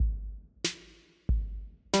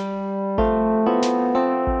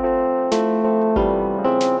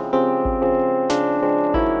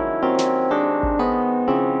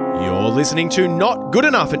listening to Not Good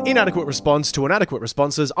Enough, an inadequate response to inadequate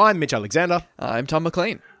responses. I'm Mitch Alexander. I'm Tom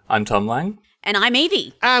McLean. I'm Tom Lang. And I'm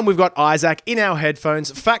Evie. And we've got Isaac in our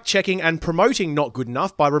headphones, fact-checking and promoting Not Good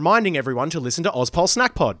Enough by reminding everyone to listen to Ozpol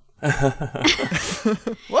Snack Pod.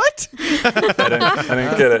 What? I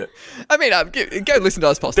don't get it. I mean, go listen to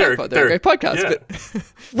Ozpol Snack Pod. They're a great podcast, yeah.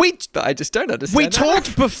 but I just don't understand. We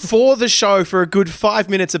talked before the show for a good 5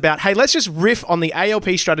 minutes about, hey, let's just riff on the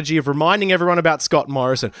ALP strategy of reminding everyone about Scott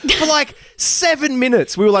Morrison. For like 7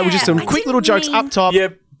 minutes. We were like, we're just some quick little jokes up top. Yeah,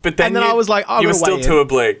 but then I was like, you were still too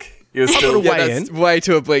oblique. You're still that's way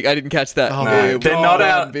too oblique. I didn't catch that. Oh, no,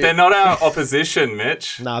 they're not our opposition,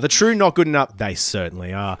 Mitch. Nah, the true Not Good Enough, they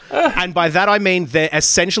certainly are. And by that I mean they're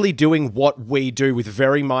essentially doing what we do with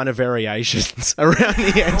very minor variations around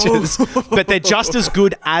the edges, but they're just as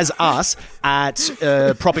good as us at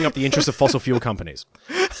propping up the interests of fossil fuel companies.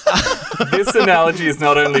 This analogy is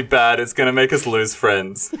not only bad, it's going to make us lose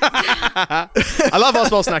friends. I love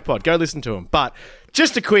Ozpol Snack Pod. Go listen to them. But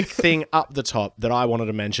just a quick thing up the top that I wanted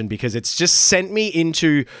to mention because it's just sent me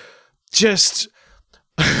into just...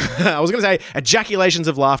 I was going to say ejaculations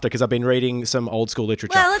of laughter because I've been reading some old school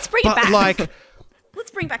literature. Well, let's bring it back. Like,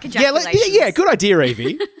 let's bring back ejaculations. Yeah, good idea,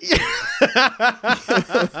 Evie.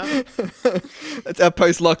 That's our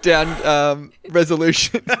post-lockdown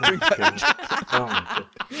resolution.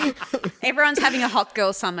 Everyone's having a hot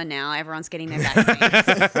girl summer now. Everyone's getting their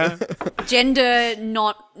vaccines. Gender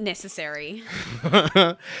not necessary.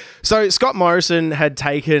 So Scott Morrison had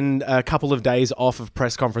taken a couple of days off of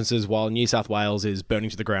press conferences while New South Wales is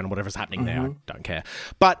burning to the ground, whatever's happening there, I don't care.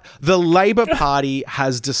 But the Labor Party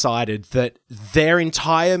has decided that their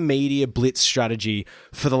entire media blitz strategy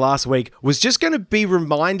for the last week was just going to be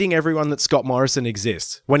reminding everyone that Scott Morrison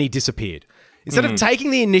exists when he disappeared. Instead of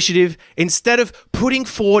taking the initiative, instead of putting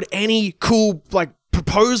forward any cool,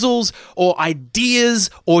 proposals or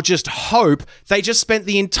ideas or just hope, they just spent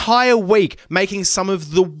the entire week making some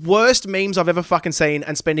of the worst memes I've ever fucking seen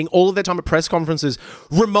and spending all of their time at press conferences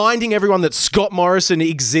reminding everyone that Scott Morrison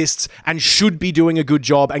exists and should be doing a good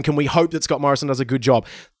job, and can we hope that Scott Morrison does a good job.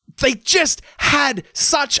 They just had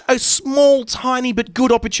such a small, tiny, but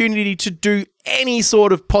good opportunity to do any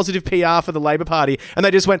sort of positive PR for the Labor Party, and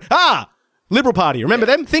they just went, Liberal Party, remember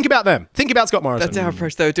them? Think about them. Think about Scott Morrison. That's our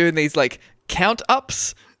approach. They were doing these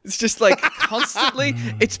count-ups. It's just constantly,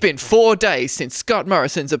 it's been 4 days since Scott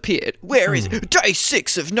Morrison's appeared. Where is day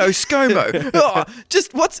 6 of No ScoMo?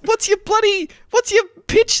 What's your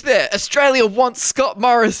pitch there? Australia wants Scott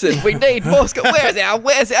Morrison. We need more Scott.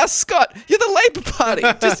 Where's our Scott? You're the Labor Party.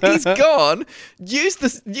 He's gone. Use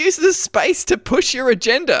the space to push your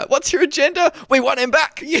agenda. What's your agenda? We want him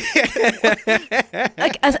back.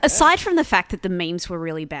 Aside from the fact that the memes were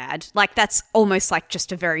really bad, that's almost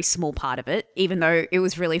just a very small part of it, even though it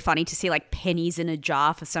was really funny to see pennies in a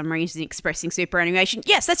jar for some reason expressing superannuation.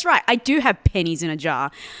 Yes, that's right. I do have pennies in a jar.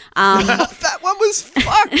 That one was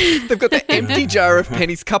fucked. They've got the empty jar of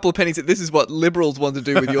pennies, couple of pennies. This is what Liberals want to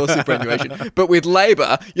do with your superannuation. But with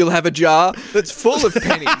Labor, you'll have a jar that's full of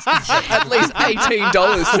pennies. At least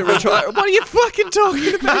 $18 to retire. What are you fucking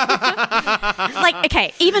talking about?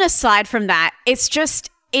 Okay, even aside from that, it's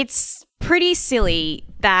pretty silly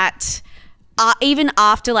that even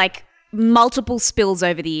after multiple spills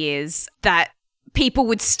over the years, that people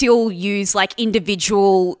would still use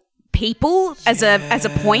individual people as a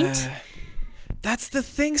point. That's the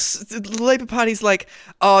thing. The Labor Party's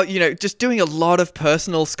just doing a lot of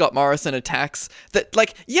personal Scott Morrison attacks that,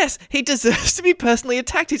 yes, he deserves to be personally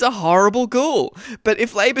attacked. He's a horrible ghoul. But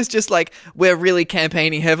if Labor's just we're really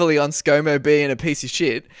campaigning heavily on ScoMo being a piece of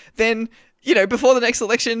shit, then... before the next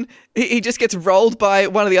election, he just gets rolled by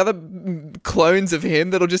one of the other clones of him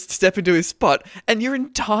that'll just step into his spot, and your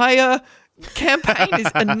entire campaign is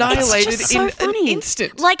annihilated in an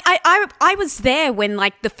instant. I was there when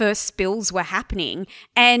the first spills were happening,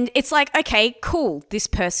 and it's okay, cool, this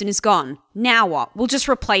person is gone. Now what? We'll just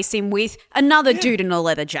replace him with another dude in a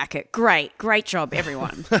leather jacket. Great job,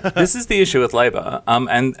 everyone. This is the issue with Labor,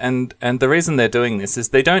 and the reason they're doing this is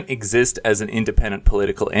they don't exist as an independent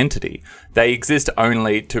political entity. They exist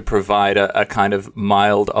only to provide a kind of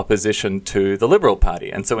mild opposition to the Liberal Party.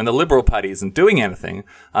 And so when the Liberal Party isn't doing anything,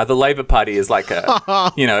 the Labor Party is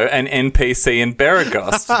an NPC in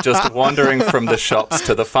Beregost, just wandering from the shops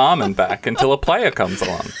to the farm and back until a player comes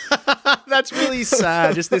along. That's really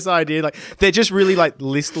sad. Just this idea, they're just really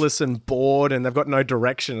listless and bored, and they've got no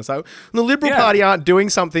direction. So the Liberal Party aren't doing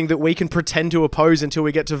something that we can pretend to oppose until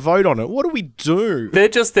we get to vote on it. What do we do? They're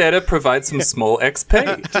just there to provide some small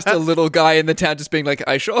XP. Just a little guy in the town just being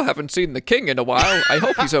I sure haven't seen the king in a while. I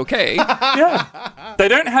hope he's okay. Yeah. They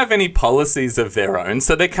don't have any policies of their own,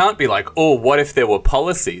 so they can't be like, oh, what if there were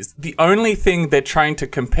policies? The only thing they're trying to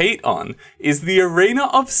compete on is the arena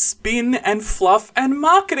of spin and fluff and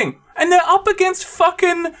marketing. And they're up against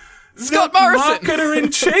fucking Scott Morrison,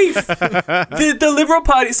 marketer-in-chief. the Liberal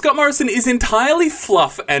Party, Scott Morrison, is entirely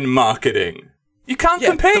fluff and marketing. You can't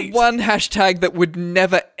compete. The one hashtag that would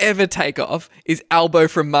never ever take off is Albo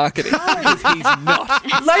from marketing. Because he's not.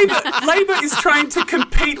 Labour is trying to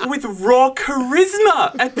compete with raw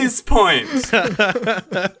charisma at this point.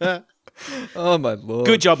 Oh my lord.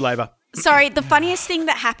 Good job, Labor. Sorry, the funniest thing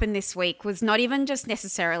that happened this week was not even just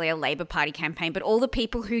necessarily a Labor Party campaign, but all the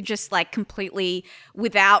people who just like completely,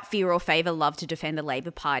 without fear or favour, love to defend the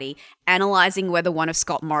Labor Party, analysing whether one of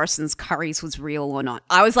Scott Morrison's curries was real or not.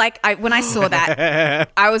 I was like, when I saw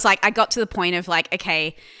that, I was like, I got to the point of like,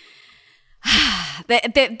 okay,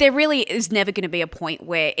 there really is never going to be a point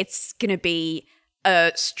where it's going to be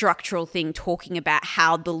a structural thing talking about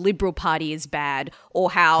how the Liberal Party is bad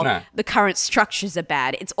or how the current structures are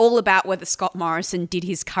bad. It's all about whether Scott Morrison did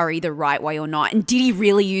his curry the right way or not. And did he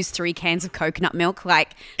really use 3 cans of coconut milk?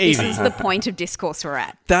 Like, this is the point of discourse we're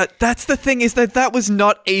at. That's the thing, is that was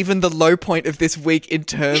not even the low point of this week in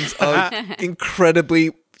terms of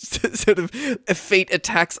incredibly sort of effete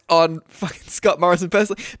attacks on fucking Scott Morrison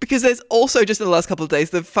personally, because there's also just in the last couple of days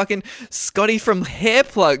the fucking Scotty from hair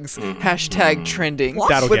plugs hashtag trending. What?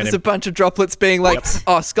 That'll where get there's him. a bunch of droplets being like,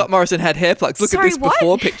 oh, Scott Morrison had hair plugs. Look Sorry, at this what?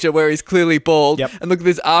 before picture where he's clearly bald, Yep. and look at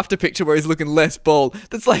this after picture where he's looking less bald.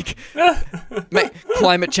 That's like, mate,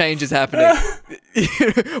 climate change is happening.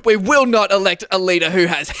 We will not elect a leader who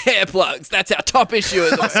has hair plugs. That's our top issue.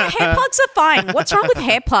 Hair plugs are fine. What's wrong with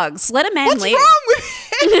hair plugs? Let a man What's live. wrong with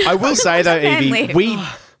hair? I will say though, Manly. Evie,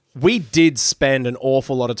 we did spend an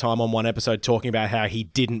awful lot of time on one episode talking about how he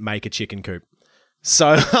didn't make a chicken coop.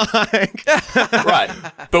 So, like, Right.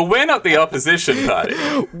 But we're not the opposition party.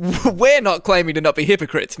 We're not claiming to not be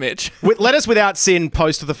hypocrites, Mitch. let us without sin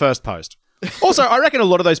post the first post. Also, I reckon a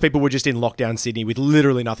lot of those people were just in lockdown Sydney with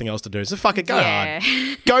literally nothing else to do. So fuck it, go Yeah.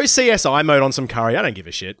 hard. Go CSI mode on some curry. I don't give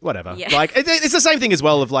a shit. Whatever. Yeah. Like, it's the same thing as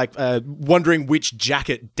well of like wondering which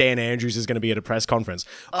jacket Dan Andrews is going to be at a press conference.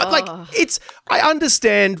 Like, I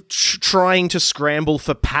understand trying to scramble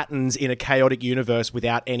for patterns in a chaotic universe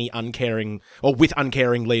without any uncaring or with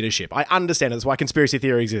uncaring leadership. I understand it. That's why conspiracy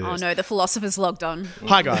theories exist. Oh no, the philosopher's logged on.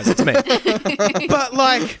 Hi guys, it's me. But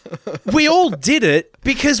like, we all did it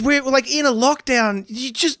because we're like in a lockdown.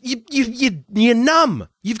 You're numb.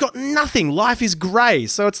 You've got nothing. Life is grey.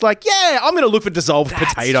 So it's like, yeah, I'm going to look for dissolved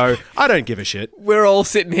potato. I don't give a shit. We're all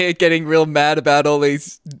sitting here getting real mad about all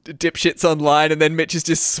these dipshits online, and then Mitch is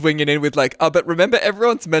just swinging in with like, oh, but remember,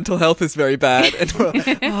 everyone's mental health is very bad. And we're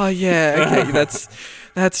like, oh yeah, okay,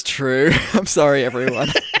 that's true. I'm sorry, everyone.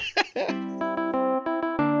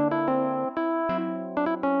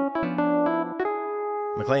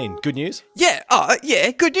 McLean, good news? Yeah,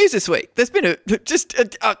 good news this week. There's been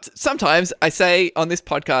sometimes I say on this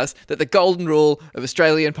podcast that the golden rule of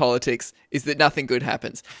Australian politics is that nothing good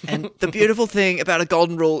happens. And the beautiful thing about a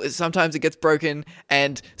golden rule is sometimes it gets broken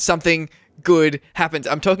and something good happens.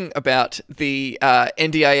 I'm talking about the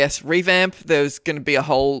NDIS revamp. There's going to be a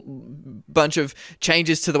whole bunch of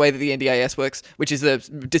changes to the way that the NDIS works, which is the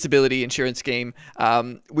disability insurance scheme.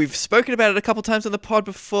 We've spoken about it a couple times on the pod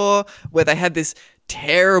before, where they had this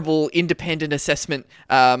terrible independent assessment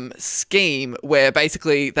scheme where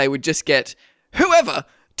basically they would just get whoever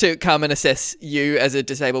to come and assess you as a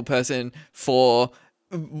disabled person for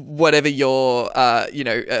whatever your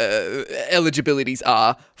eligibilities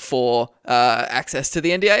are for access to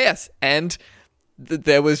the NDIS. And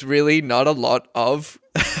there was really not a lot of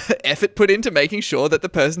effort put into making sure that the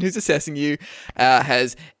person who's assessing you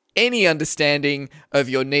has any understanding of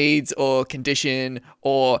your needs or condition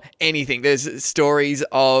or anything. There's stories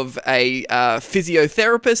of a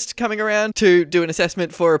physiotherapist coming around to do an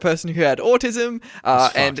assessment for a person who had autism,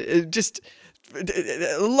 and just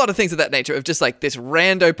a lot of things of that nature, of just like this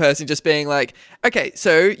rando person just being like, okay,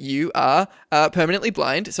 so you are permanently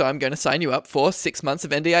blind, so I'm going to sign you up for 6 months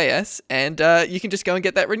of NDIS, and you can just go and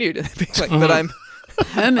get that renewed. And being like, but I'm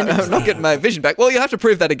not getting my vision back. Well, you'll have to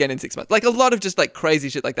prove that again in 6 months. Like a lot of just like crazy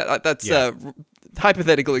shit like that. That's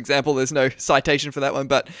hypothetical example. There's no citation for that one,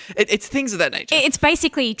 but it's things of that nature. It's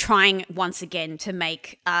basically trying once again to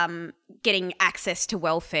make getting access to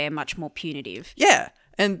welfare much more punitive. Yeah.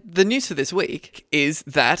 And the news for this week is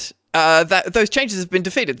that those changes have been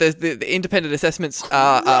defeated. The independent assessments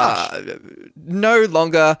are no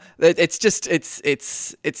longer.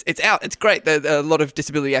 It's out. It's great. A lot of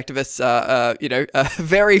disability activists are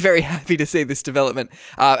very, very happy to see this development,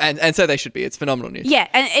 and so they should be. It's phenomenal news. Yeah,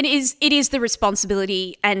 and it is the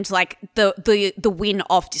responsibility and like the win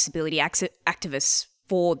of disability activists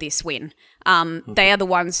for this win. They are the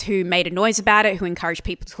ones who made a noise about it, who encouraged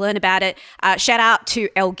people to learn about it. Shout out to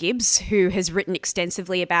Elle Gibbs, who has written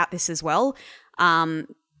extensively about this as well.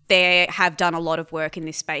 They have done a lot of work in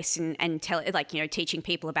this space and teaching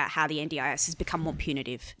people about how the NDIS has become more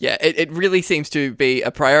punitive. Yeah, it really seems to be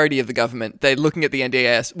a priority of the government. They're looking at the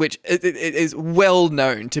NDIS, which it is well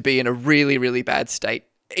known to be in a really, really bad state.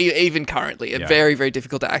 Even currently, very, very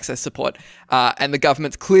difficult to access support. And the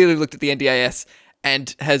government's clearly looked at the NDIS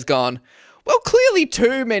and has gone, well, clearly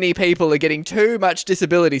too many people are getting too much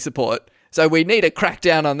disability support, so we need to crack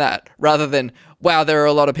down on that, rather than, wow, there are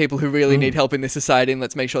a lot of people who really need help in this society and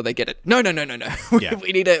let's make sure they get it. No. Yeah.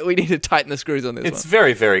 we need to tighten the screws on this It's one.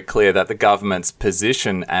 very, very clear that the government's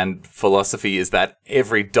position and philosophy is that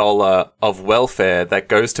every dollar of welfare that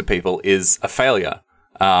goes to people is a failure.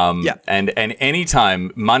 And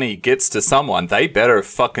anytime money gets to someone, they better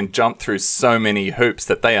fucking jump through so many hoops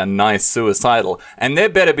that they are nigh suicidal. And there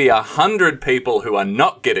better be 100 people who are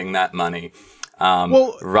not getting that money,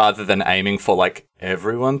 rather than aiming for like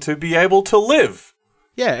everyone to be able to live.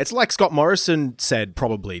 Yeah, it's like Scott Morrison said,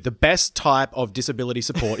 probably. The best type of disability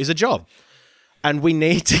support is a job. And we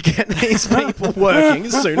need to get these people working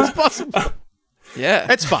as soon as possible.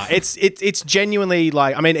 Yeah. It's fine. It's genuinely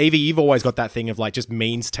like, I mean, Evie, you've always got that thing of like just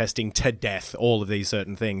means testing to death, all of these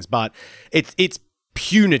certain things, but it's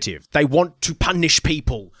punitive. They want to punish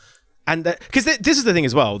people. And because this is the thing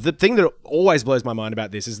as well. The thing that always blows my mind about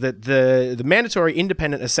this is that the mandatory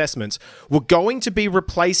independent assessments were going to be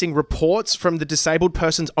replacing reports from the disabled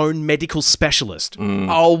person's own medical specialist.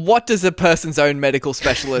 Oh, what does a person's own medical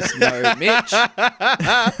specialist know, Mitch?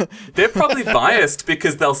 They're probably biased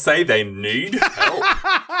because they'll say they need help.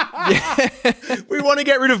 We want to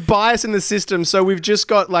get rid of bias in the system, so we've just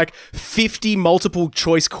got like 50 multiple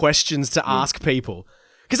choice questions to ask people.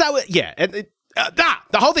 Because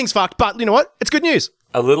the whole thing's fucked, but you know what? It's good news.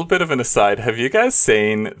 A little bit of an aside. Have you guys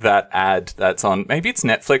seen that ad that's on, maybe it's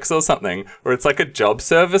Netflix or something, where it's like a job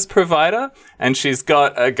service provider and she's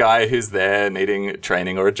got a guy who's there needing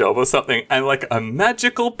training or a job or something, and like a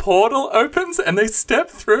magical portal opens and they step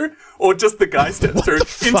through, or just the guy steps through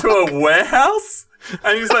into a warehouse?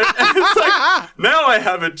 And he's like, and it's like, now I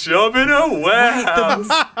have a job in a warehouse.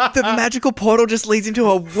 The magical portal just leads into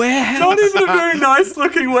a warehouse. Not even a very nice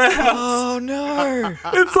looking warehouse. Oh, no.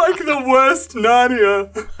 It's like the worst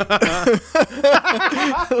Narnia.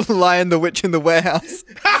 Lion the Witch in the Warehouse.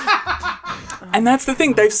 And that's the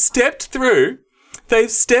thing. They've stepped through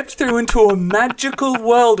into a magical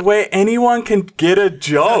world where anyone can get a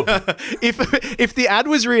job. If the ad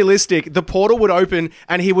was realistic, the portal would open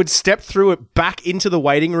and he would step through it back into the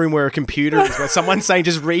waiting room where a computer is, where someone's saying,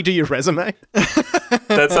 just redo your resume.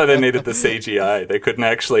 That's why they needed the CGI.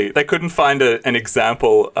 They couldn't find an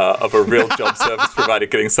example of a real job service provider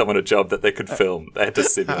getting someone a job that they could film. They had to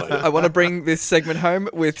simulate it. I want to bring this segment home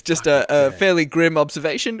with just a fairly grim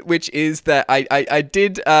observation, which is that I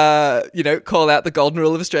did, call out the golden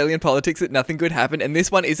rule of Australian politics that nothing good happened, and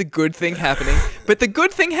this one is a good thing happening. But the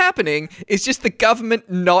good thing happening is just the government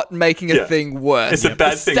not making a thing worse. It's a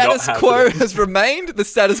bad thing not Status quo happening. has remained. The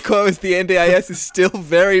status quo is the NDIS is still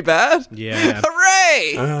very bad. Yeah.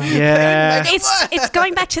 Hooray! Yeah. It's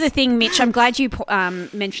going back to the thing, Mitch. I'm glad you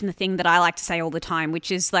mentioned the thing that I like to say all the time,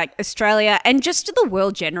 which is like Australia and just the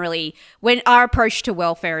world generally, when our approach to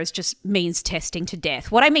welfare is just means testing to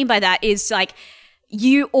death. What I mean by that is like,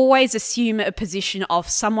 you always assume a position of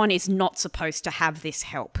someone is not supposed to have this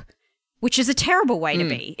help, which is a terrible way to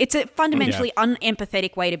be. It's a fundamentally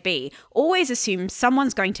unempathetic way to be. Always assume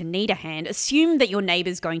someone's going to need a hand. Assume that your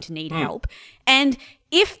neighbour's going to need help. And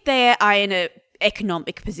if they are in an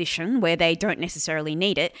economic position where they don't necessarily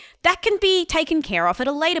need it, that can be taken care of at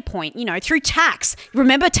a later point, through tax.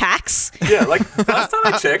 Remember tax? Yeah, like last time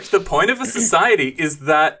I checked, the point of a society is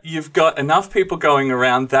that you've got enough people going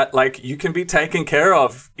around that like you can be taken care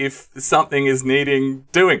of if something is needing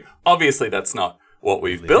doing. Obviously, that's not what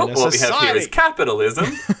we've built. What we have here is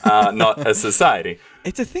capitalism, not a society.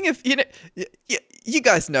 It's a thing of, you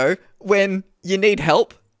guys know when you need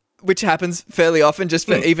help, which happens fairly often just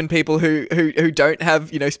for even people who don't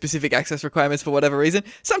have, specific access requirements for whatever reason.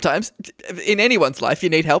 Sometimes in anyone's life, you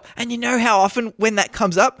need help. And you know how often when that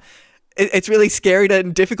comes up, it's really scary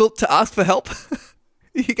and difficult to ask for help.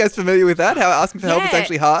 Are you guys familiar with that? How asking for help is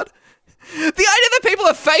actually hard? The idea that people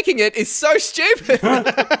are faking it is so stupid.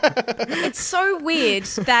 It's so weird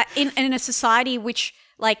that in a society which,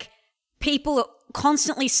 like, people are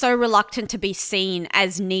constantly so reluctant to be seen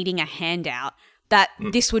as needing a handout, that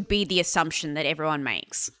this would be the assumption that everyone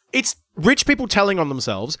makes. It's rich people telling on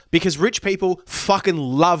themselves because rich people fucking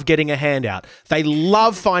love getting a handout. They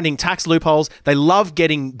love finding tax loopholes. They love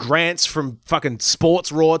getting grants from fucking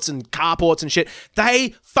sports rorts and carports and shit.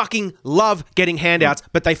 They fucking love getting handouts,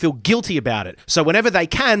 but they feel guilty about it. So whenever they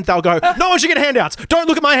can, they'll go, no one should get handouts. Don't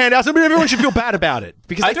look at my handouts. Everyone should feel bad about it.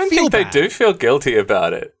 Because I don't think they do feel guilty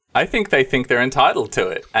about it. I think they think they're entitled to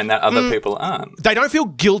it and that other people aren't. They don't feel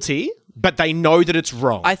guilty, but they know that it's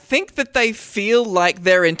wrong. I think that they feel like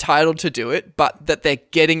they're entitled to do it, but that they're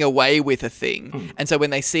getting away with a thing. And so when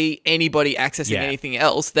they see anybody accessing anything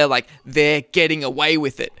else, they're like, they're getting away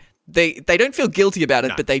with it. They don't feel guilty about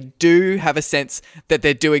it, but they do have a sense that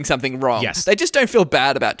they're doing something wrong. Yes. They just don't feel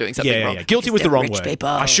bad about doing something wrong. Yeah. Guilty was the wrong rich word. people.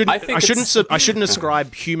 I shouldn't I shouldn't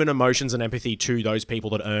ascribe human emotions and empathy to those people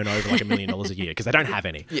that earn over like $1 million a year because they don't have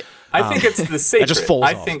any. Yeah. I think it's the secret. just falls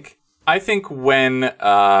off. I think when,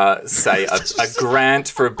 say, a grant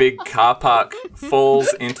for a big car park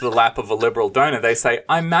falls into the lap of a Liberal donor, they say,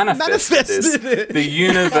 I manifested this. The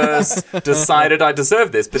universe decided I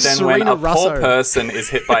deserve this. But then Serena when a poor Russo. person is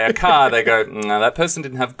hit by a car, they go, no, that person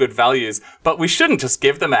didn't have good values. But we shouldn't just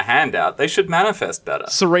give them a handout. They should manifest better.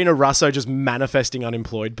 Serena Russo just manifesting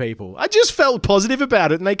unemployed people. I just felt positive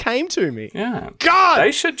about it and they came to me. Yeah. God!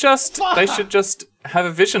 They should just have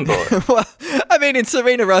a vision board. Well, I mean, in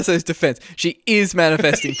Serena Russo's defense, she is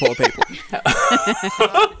manifesting poor people.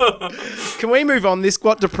 Can we move on? This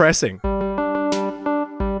got depressing.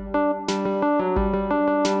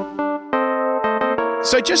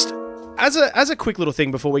 So just as a quick little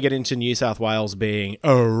thing before we get into New South Wales being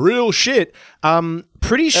a real shit,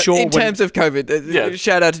 pretty sure In terms of COVID,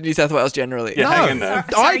 shout out to New South Wales generally. Yeah, hang in there.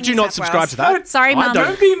 I Sorry, do New not South subscribe Wales. to that. Sorry, Mum.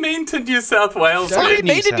 Don't be mean to New South Wales. Don't mate. be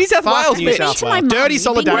mean to New South Fuck Wales, New bitch. South To my Wales. mum. Dirty You've been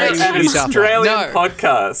solidarity mean. with An New South Wales. Australian No.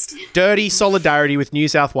 podcast. Dirty solidarity with New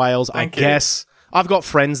South Wales. I Thank you. guess I've got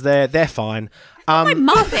friends there. They're fine. My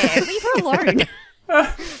mum there. Leave her alone.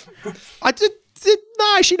 I did.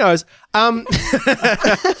 No, she knows.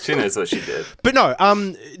 She knows what she did. But no,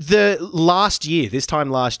 this time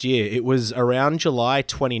last year, it was around July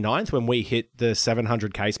 29th when we hit the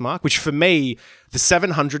 700 case mark, which for me, the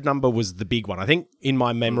 700 number was the big one. I think in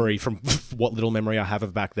my memory, from what little memory I have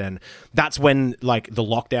of back then, that's when like the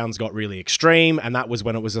lockdowns got really extreme. And that was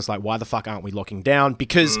when it was just like, why the fuck aren't we locking down?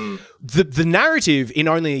 Because the narrative in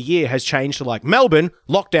only a year has changed to like, Melbourne,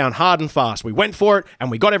 lockdown hard and fast. We went for it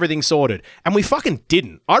and we got everything sorted. And we fucking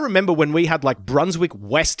didn't. I remember when we had like Brunswick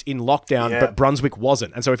West in lockdown, but Brunswick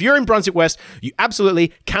wasn't. And so if you're in Brunswick West, you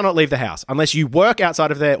absolutely cannot leave the house unless you work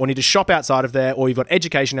outside of there or need to shop outside of there or you've got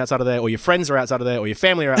education outside of there or your friends are outside of there or your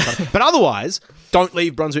family are outside. But otherwise, don't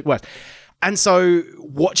leave Brunswick West. And so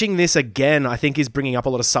watching this again, I think is bringing up a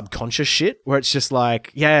lot of subconscious shit where it's just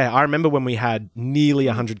like, yeah, I remember when we had nearly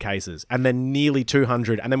 100 cases and then nearly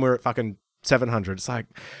 200 and then we're at fucking 700. It's like,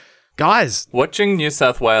 guys. Watching New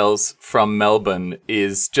South Wales from Melbourne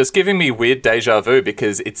is just giving me weird deja vu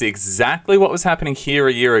because it's exactly what was happening here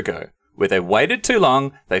a year ago. Where they waited too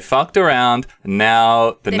long, they fucked around,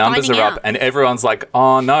 now the numbers are finding up, out. and everyone's like,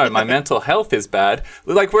 oh no, my mental health is bad.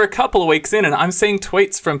 Like, we're a couple of weeks in, and I'm seeing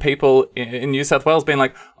tweets from people in New South Wales being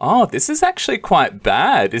like, oh, this is actually quite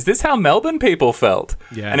bad. Is this how Melbourne people felt?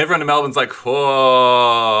 Yeah. And everyone in Melbourne's like,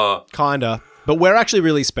 whoa. Kinda. But we're actually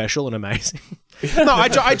really special and amazing. No,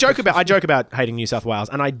 I joke about hating New South Wales,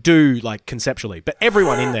 and I do, like, conceptually. But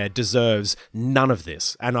everyone in there deserves none of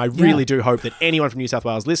this. And I really do hope that anyone from New South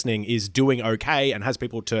Wales listening is doing okay and has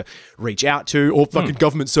people to reach out to or fucking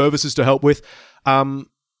government services to help with.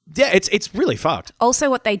 Yeah, it's really fucked. Also,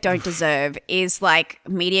 what they don't deserve is like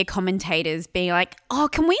media commentators being like, "Oh,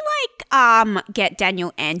 can we like get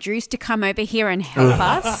Daniel Andrews to come over here and help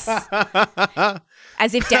us?"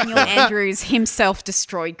 As if Daniel Andrews himself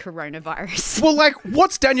destroyed coronavirus. Well, like,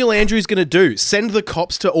 what's Daniel Andrews going to do? Send the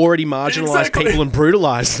cops to already marginalised people and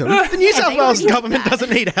brutalise them? The New South Wales government doesn't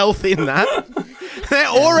need health in that. They're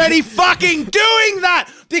already fucking doing that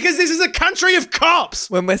because this is a country of cops.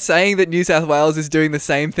 When we're saying that New South Wales is doing the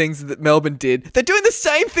same things that Melbourne did, they're doing the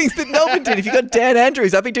same things that Melbourne did. If you got Dan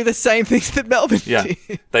Andrews, I'd be doing the same things that Melbourne did.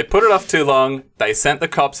 They put it off too long. They sent the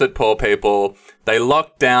cops at poor people. They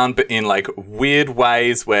locked down, but in like weird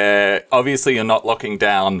ways where obviously you're not locking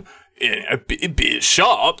down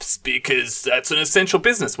shops because that's an essential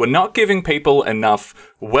business. We're not giving people enough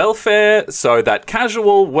welfare so that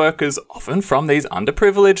casual workers, often from these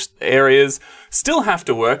underprivileged areas, still have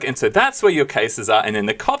to work. And so that's where your cases are. And then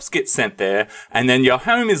the cops get sent there and then your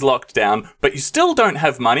home is locked down, but you still don't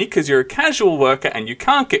have money because you're a casual worker and you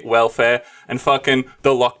can't get welfare, and fucking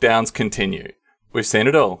the lockdowns continue. We've seen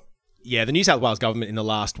it all. Yeah, the New South Wales government in the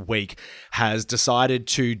last week has decided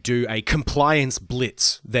to do a compliance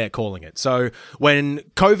blitz, they're calling it. So when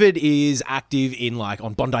COVID is active in like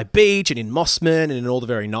on Bondi Beach and in Mossman and in all the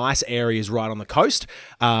very nice areas right on the coast,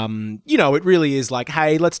 it really is like,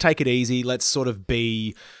 hey, let's take it easy. Let's sort of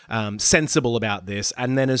be sensible about this.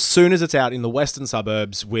 And then as soon as it's out in the western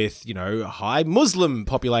suburbs with, a high Muslim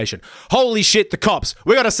population, holy shit, the cops.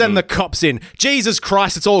 We got to send the cops in. Jesus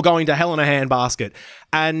Christ, it's all going to hell in a handbasket.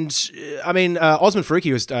 And Osman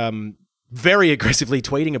Faruqi was very aggressively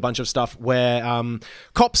tweeting a bunch of stuff where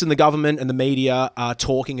cops and the government and the media are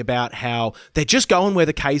talking about how they're just going where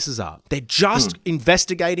the cases are. They're just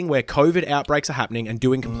investigating where COVID outbreaks are happening and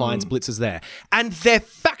doing compliance blitzes there. And they're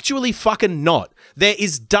factually fucking not. There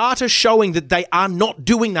is data showing that they are not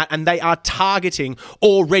doing that and they are targeting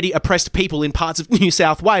already oppressed people in parts of New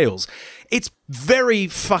South Wales. It's very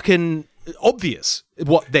fucking obvious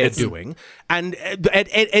what they're doing, and at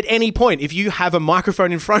any point, if you have a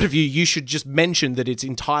microphone in front of you, you should just mention that it's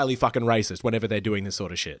entirely fucking racist whenever they're doing this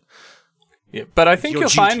sort of shit. Yeah, but I think you'll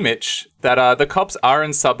find, Mitch, that the cops are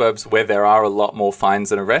in suburbs where there are a lot more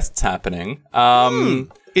fines and arrests happening.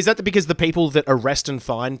 Is that because the people that arrest and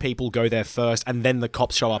fine people go there first and then the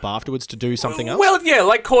cops show up afterwards to do something else? Well, yeah,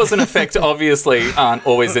 like cause and effect obviously aren't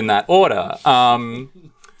always in that order.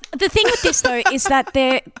 The thing with this, though, is that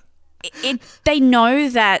they know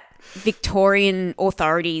that Victorian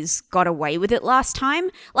authorities got away with it last time.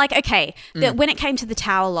 Like, okay, when it came to the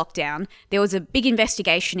tower lockdown, there was a big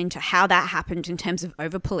investigation into how that happened in terms of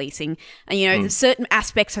over-policing. And, certain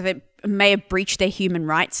aspects of it may have breached their human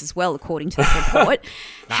rights as well, according to the report.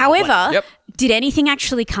 However, did anything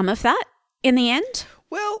actually come of that in the end?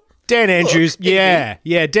 Well, Dan Andrews, Dan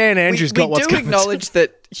Andrews got what's coming. We do acknowledge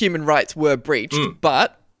that human rights were breached,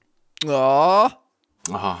 but...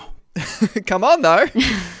 Come on, though.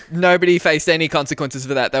 Nobody faced any consequences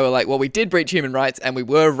for that. They were like, well, we did breach human rights and we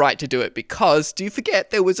were right to do it because, do you forget,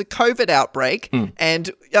 there was a COVID outbreak and,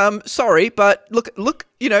 sorry, but look,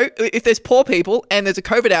 if there's poor people and there's a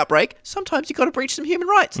COVID outbreak, sometimes you got to breach some human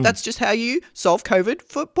rights. That's just how you solve COVID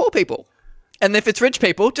for poor people. And if it's rich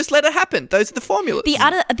people, just let it happen. Those are the formulas. The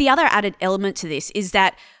other added element to this is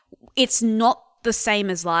that it's not the same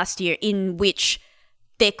as last year, in which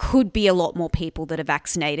there could be a lot more people that are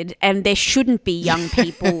vaccinated, and there shouldn't be young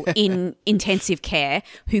people in intensive care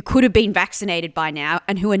who could have been vaccinated by now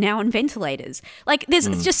and who are now on ventilators. Like,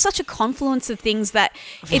 there's just such a confluence of things that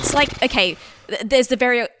it's like, okay, there's the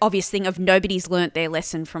very obvious thing of nobody's learnt their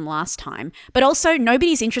lesson from last time, but also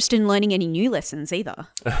nobody's interested in learning any new lessons either.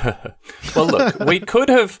 Well, look, we could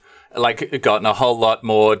have gotten a whole lot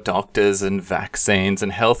more doctors and vaccines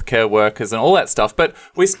and healthcare workers and all that stuff, but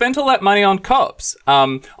we spent all that money on cops.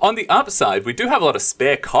 On the upside, we do have a lot of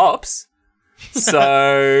spare cops.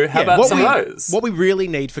 So how about some of those? What we really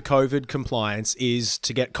need for COVID compliance is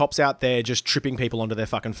to get cops out there just tripping people onto their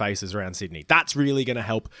fucking faces around Sydney. That's really going to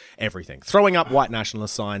help everything. Throwing up white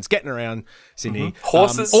nationalist signs, getting around Sydney.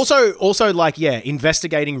 Horses. Also,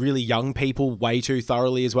 investigating really young people way too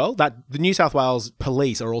thoroughly as well. That the New South Wales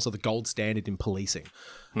police are also the gold standard in policing.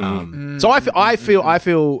 So I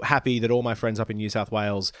feel happy that all my friends up in New South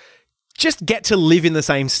Wales just get to live in the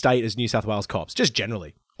same state as New South Wales cops, just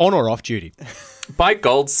generally. On or off duty. By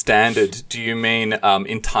gold standard, do you mean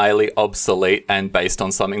entirely obsolete and based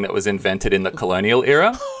on something that was invented in the colonial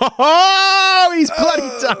era? Oh, he's bloody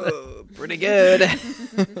done it. Pretty good.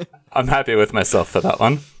 I'm happy with myself for that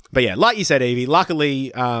one. But yeah, like you said, Evie,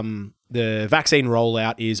 luckily the vaccine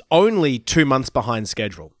rollout is only 2 months behind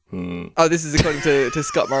schedule. Oh, this is according to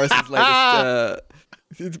Scott Morrison's latest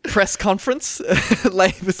press conference.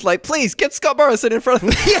 Labor's like, please get Scott Morrison in front of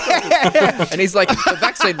me. And he's like, the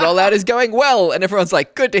vaccine rollout is going well. And everyone's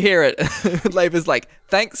like, good to hear it. Labor's like,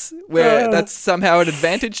 thanks. That's somehow an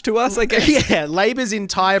advantage to us, I guess. Yeah, Labor's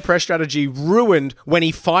entire press strategy ruined when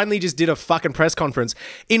he finally just did a fucking press conference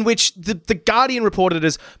in which the Guardian reported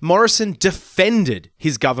as Morrison defended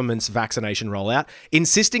his government's vaccination rollout,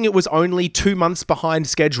 insisting it was only 2 months behind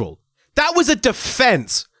schedule. That was a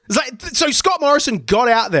defense. So Scott Morrison got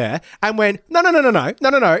out there and went, no,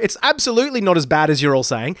 it's absolutely not as bad as you're all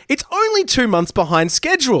saying. It's only 2 months behind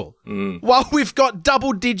schedule. While we've got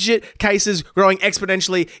double-digit cases growing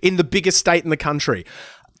exponentially in the biggest state in the country.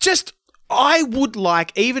 I would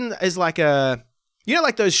like, even as like a You know,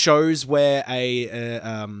 like those shows where a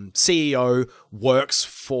CEO works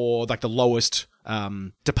for like the lowest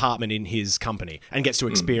department in his company and gets to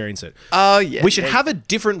experience it. Oh, yeah. We should have a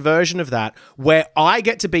different version of that where I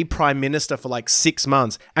get to be prime minister for like 6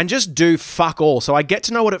 months and just do fuck all. So I get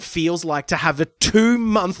to know what it feels like to have a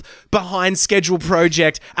 2-month behind schedule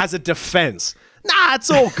project as a defense. Nah, it's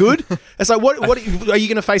all good. It's like, what are you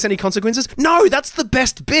going to face any consequences? No, that's the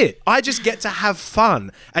best bit. I just get to have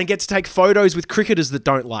fun and get to take photos with cricketers that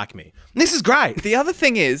don't like me. And this is great. The other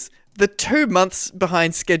thing is, the 2 months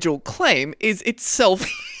behind schedule claim is itself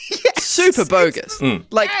super bogus.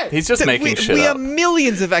 Like He's just making shit we up. are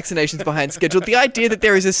millions of vaccinations behind schedule. The idea that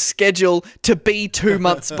there is a schedule to be 2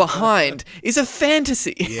 months behind is a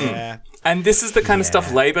fantasy. Yeah. And this is the kind of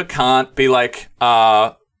stuff Labor can't be like,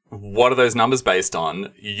 what are those numbers based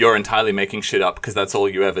on? You're entirely making shit up because that's all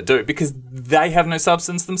you ever do, because they have no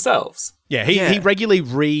substance themselves. Yeah, he regularly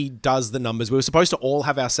redoes the numbers. We were supposed to all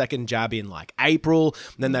have our second jab in like April,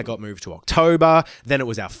 then that got moved to October, then it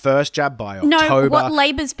was our first jab by October. No, what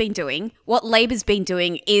Labor's been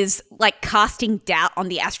doing is like casting doubt on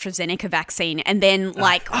the AstraZeneca vaccine, and then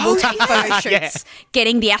like we'll take photo shoots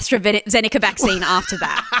getting the AstraZeneca vaccine after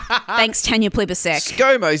that. Thanks, Tanya Plibersek.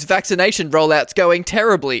 ScoMo's vaccination rollout's going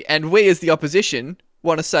terribly, and we as the opposition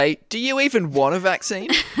want to say, do you even want a vaccine?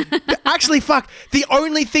 Actually, fuck, the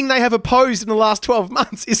only thing they have opposed in the last 12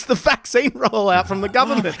 months is the vaccine rollout from the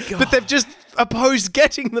government. But they've just opposed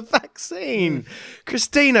getting the vaccine.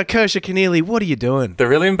 Christina Kershaw-Keneally, what are you doing? The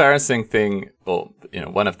really embarrassing thing, or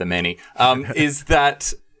one of the many, is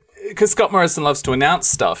that because Scott Morrison loves to announce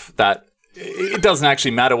stuff that it doesn't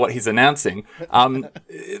actually matter what he's announcing.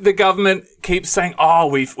 The government keeps saying, "Oh,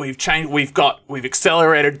 we've changed, we've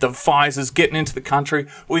accelerated the Pfizer's getting into the country.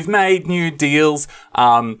 We've made new deals."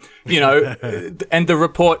 And the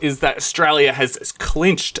report is that Australia has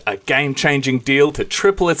clinched a game-changing deal to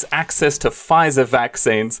triple its access to Pfizer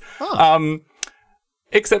vaccines.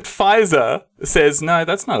 Except Pfizer says, no,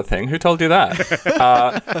 that's not a thing. Who told you that?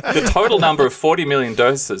 The total number of 40 million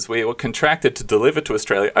doses we were contracted to deliver to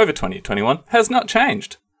Australia over 2021 has not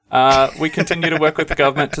changed. We continue to work with the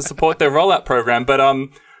government to support their rollout program, but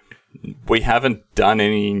we haven't done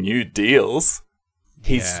any new deals.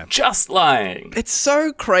 He's just lying. It's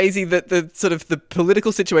so crazy that the sort of the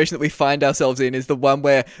political situation that we find ourselves in is the one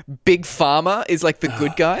where Big Pharma is like the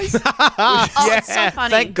good guys. It's so funny.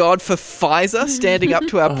 Thank God for Pfizer standing up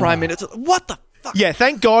to our Prime Minister. What the fuck? Yeah,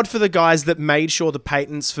 thank God for the guys that made sure the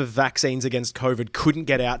patents for vaccines against COVID couldn't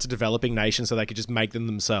get out to developing nations so they could just make them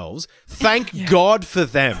themselves. Thank God for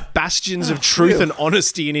them. Bastions of truth and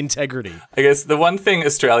honesty and integrity. I guess the one thing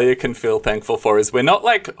Australia can feel thankful for is we're not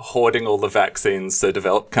like hoarding all the vaccines so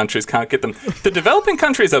developed countries can't get them. The developing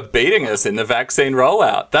countries are beating us in the vaccine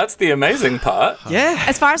rollout. That's the amazing part. Yeah.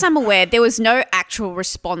 As far as I'm aware, there was no actual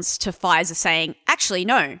response to Pfizer saying, actually,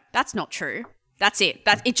 no, that's not true. That's it.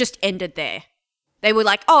 It just ended there. They were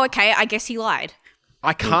like, oh, okay, I guess he lied.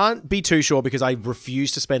 I can't be too sure because I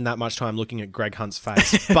refuse to spend that much time looking at Greg Hunt's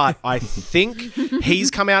face. But I think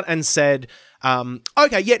he's come out and said,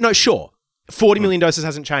 okay, yeah, no, sure. 40 million doses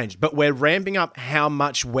hasn't changed, but we're ramping up how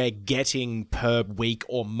much we're getting per week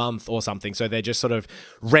or month or something. So they're just sort of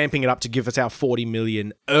ramping it up to give us our 40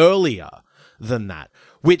 million earlier than that,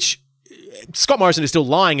 which Scott Morrison is still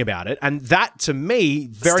lying about it. And that, to me,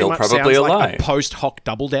 very Still much probably sounds a like lie. a post hoc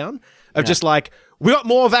double down of just like, we got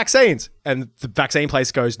more vaccines. And the vaccine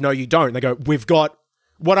place goes, no, you don't. And they go, we've got,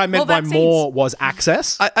 what I meant More by vaccines. more was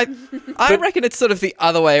access. I reckon it's sort of the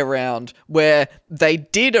other way around, where they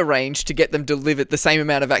did arrange to get them delivered, the same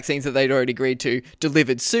amount of vaccines that they'd already agreed to,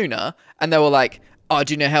 delivered sooner. And they were like, oh,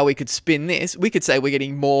 do you know how we could spin this? We could say we're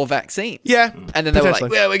getting more vaccines. Yeah. And then they were like, potentially.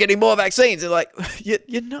 well, we're getting more vaccines. They're like,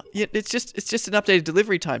 you're not, it's just an updated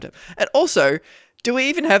delivery timetable. And also, do we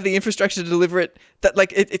even have the infrastructure to deliver it? That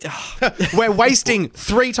like We're wasting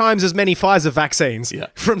 3 times as many Pfizer vaccines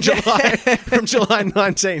from July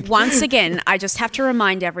 19th. Once again, I just have to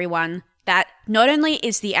remind everyone that not only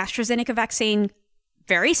is the AstraZeneca vaccine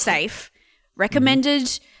very safe,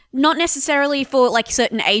 recommended not necessarily for like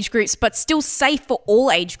certain age groups, but still safe for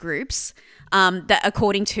all age groups, that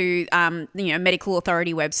according to medical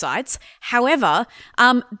authority websites. However,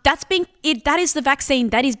 that is the vaccine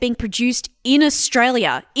that is being produced in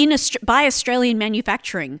Australia by Australian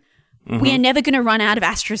manufacturing. We are never going to run out of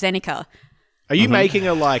AstraZeneca. Are you making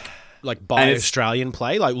a like buy it's- Australian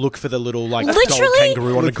play? Like look for the little like Literally? gold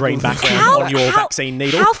kangaroo on a green background on your vaccine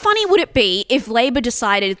needle? How funny would it be if Labor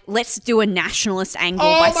decided, let's do a nationalist angle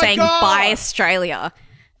Oh by my saying God. buy Australia?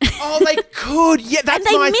 Oh, they could. Yeah, that's And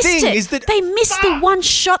they my missed thing. it. Is that They missed the one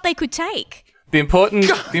shot they could take. The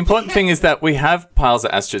important thing is that we have piles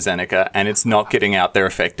of AstraZeneca and it's not getting out there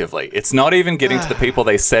effectively. It's not even getting to the people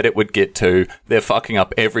they said it would get to. They're fucking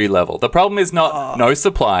up every level. The problem is not no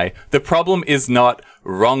supply. The problem is not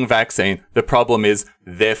wrong vaccine. The problem is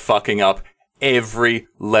they're fucking up every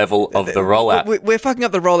level of the rollout. We're fucking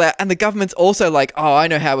up the rollout, and the government's also like, oh, I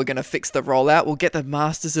know how we're going to fix the rollout. We'll get the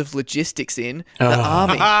masters of logistics in, the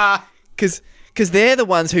army. Because they're the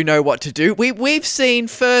ones who know what to do. We've seen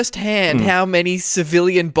firsthand how many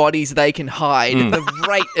civilian bodies they can hide. The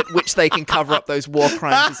rate at which they can cover up those war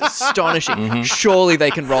crimes is astonishing. Surely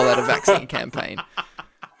they can roll out a vaccine campaign.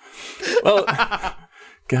 Well,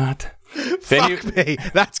 God. Fuck me.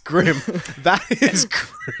 That's grim. That is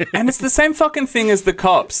grim. And it's the same fucking thing as the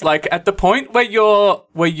cops. Like, at the point where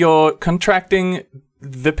you're contracting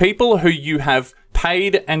the people who you have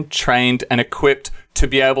paid and trained and equipped to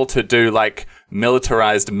be able to do, like,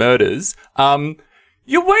 militarized murders,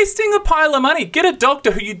 you're wasting a pile of money. Get a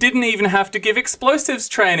doctor who you didn't even have to give explosives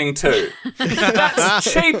training to.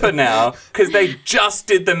 That's cheaper now because they just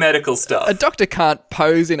did the medical stuff. A doctor can't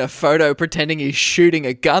pose in a photo pretending he's shooting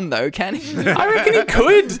a gun, though, can he? I reckon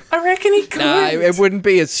he could. No, it wouldn't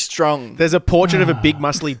be as strong. There's a portrait of a big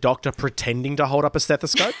muscly doctor pretending to hold up a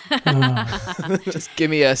stethoscope. Just give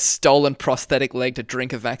me a stolen prosthetic leg to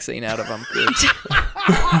drink a vaccine out of. I'm good.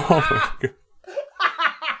 Oh my God.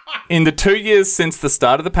 In the 2 years since the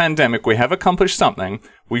start of the pandemic, we have accomplished something.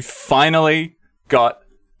 We've finally got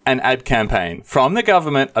an ad campaign from the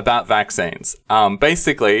government about vaccines.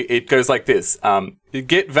 Basically, it goes like this. You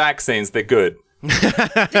get vaccines, they're good.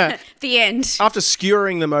 The end. After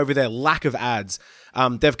skewering them over their lack of ads,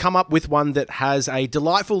 they've come up with one that has a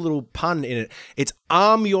delightful little pun in it. It's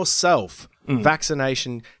arm yourself.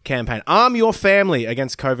 Vaccination campaign. Arm your family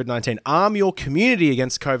against COVID-19. Arm your community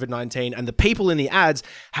against COVID-19. And the people in the ads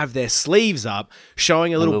have their sleeves up,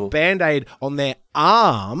 showing a little Band-Aid on their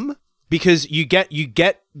arm, because you get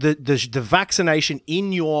the vaccination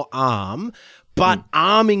in your arm. But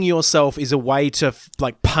arming yourself is a way to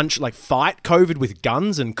fight COVID with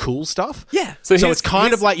guns and cool stuff. Yeah. So it's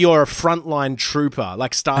kind of like you're a frontline trooper,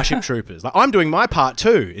 like Starship Troopers. Like, I'm doing my part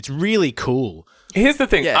too. It's really cool. Here's the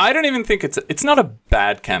thing. Yeah. I don't even think it's not a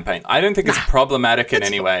bad campaign. I don't think it's problematic in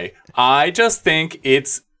any way. I just think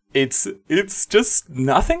it's just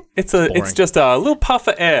nothing. It's just a little puff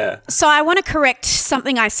of air. So I want to correct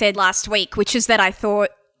something I said last week, which is that I thought,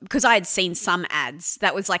 because I had seen some ads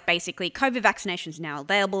that was like basically COVID vaccinations now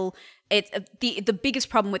available. The biggest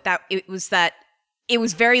problem with that was that it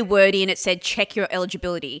was very wordy and it said check your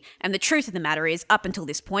eligibility. And the truth of the matter is, up until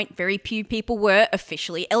this point, very few people were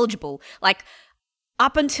officially eligible. Like,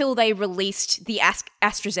 up until they released the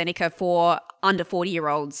AstraZeneca for under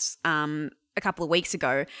 40-year-olds a couple of weeks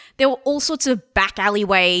ago, there were all sorts of back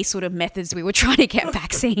alleyway sort of methods we were trying to get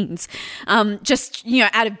vaccines, just,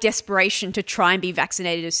 out of desperation to try and be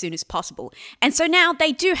vaccinated as soon as possible. And so now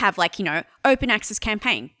they do have open access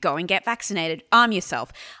campaign, go and get vaccinated, arm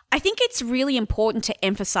yourself. I think it's really important to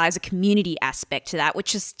emphasize a community aspect to that,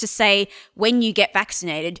 which is to say, when you get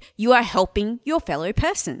vaccinated, you are helping your fellow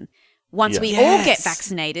person. Once we all get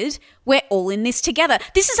vaccinated, we're all in this together.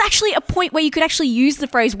 This is actually a point where you could actually use the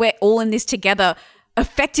phrase we're all in this together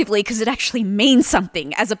effectively, because it actually means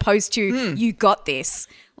something, as opposed to you got this.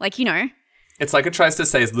 It's like it tries to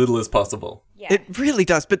say as little as possible. Yeah. It really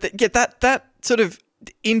does. But that sort of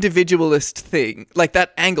individualist thing, like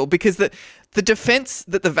that angle, because the defense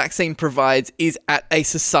that the vaccine provides is at a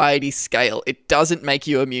society scale. It doesn't make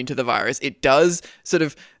you immune to the virus. It does sort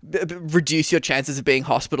of reduce your chances of being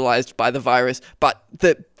hospitalized by the virus. But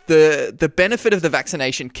the benefit of the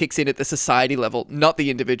vaccination kicks in at the society level, not the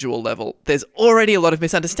individual level. There's already a lot of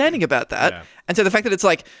misunderstanding about that. Yeah. And so the fact that it's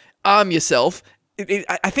like, arm yourself,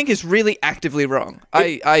 I think is really actively wrong.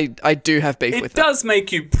 I do have beef with that. It does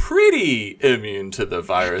make you pretty immune to the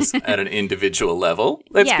virus at an individual level.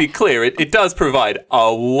 Let's be clear. It does provide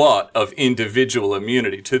a lot of individual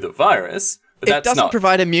immunity to the virus. But it doesn't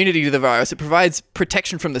provide immunity to the virus. It provides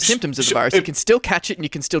protection from the symptoms of the virus. You can still catch it and you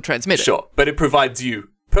can still transmit it. Sure, but it provides you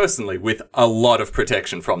personally with a lot of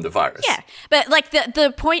protection from the virus. Yeah, but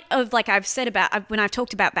the point of I've said about when I've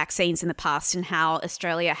talked about vaccines in the past and how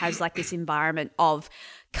Australia has this environment of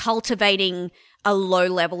cultivating a low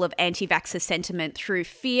level of anti-vaxxer sentiment through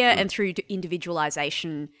fear and through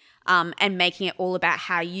individualization, and making it all about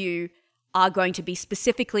how you are going to be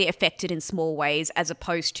specifically affected in small ways, as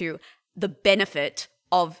opposed to the benefit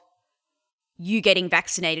of you getting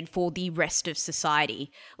vaccinated for the rest of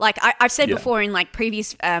society. I've said before in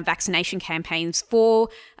previous vaccination campaigns for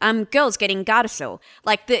girls getting Gardasil,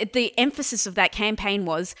 the emphasis of that campaign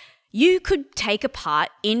was you could take a part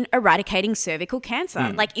in eradicating cervical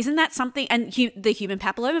cancer. Like, isn't that something, and the human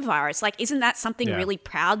papillomavirus, like, isn't that something really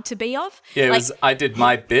proud to be of? Yeah, it like, was, I did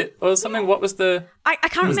my bit or something. What was the... I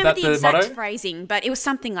can't was remember that the the exact motto? phrasing, but it was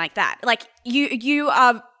something like that. Like, you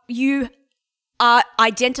are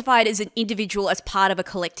identified as an individual as part of a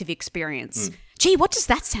collective experience. Gee, what does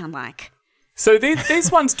that sound like? So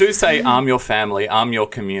these ones do say arm your family, arm your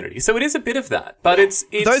community. So it is a bit of that, but it's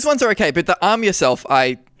Those ones are okay, but the arm yourself,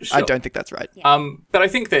 I Sure. don't think that's right. But I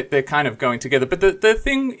think that they're kind of going together. But the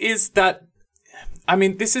thing is that, I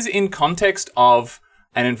mean, this is in context of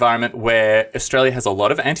an environment where Australia has a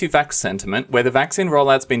lot of anti-vax sentiment, where the vaccine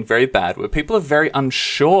rollout's been very bad, where people are very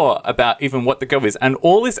unsure about even what the go is. And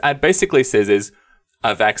all this ad basically says is,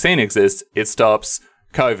 a vaccine exists, it stops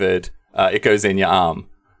COVID, it goes in your arm.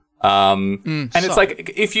 And it's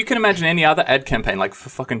like, if you can imagine any other ad campaign, like for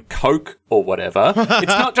fucking Coke or whatever, it's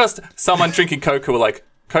not just someone drinking Coke who are like,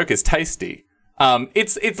 Coke is tasty.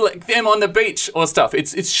 It's like them on the beach or stuff.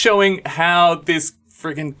 It's showing how this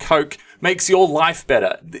friggin' Coke makes your life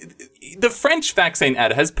better. The French vaccine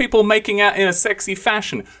ad has people making out in a sexy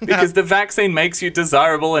fashion because the vaccine makes you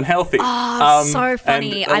desirable and healthy. So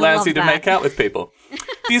funny. And I allows love you to that. make out with people.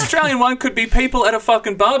 The Australian one could be people at a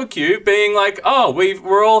fucking barbecue being like, oh,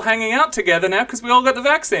 we're all hanging out together now because we all got the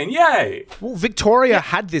vaccine. Yay. Well, Victoria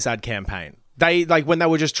had this ad campaign. They, like, when they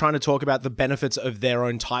were just trying to talk about the benefits of their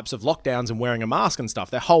own types of lockdowns and wearing a mask and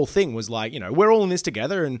stuff, their whole thing was like, you know, we're all in this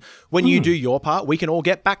together, and when you do your part, we can all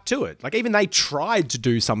get back to it. Like, even they tried to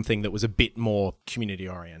do something that was a bit more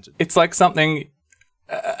community-oriented. It's like something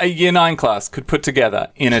a Year 9 class could put together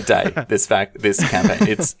in a day, this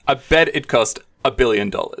campaign. I bet it cost $1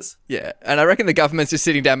 billion. Yeah, and I reckon the government's just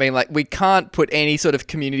sitting down being like, we can't put any sort of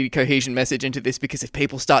community cohesion message into this because if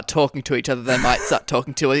people start talking to each other, they might start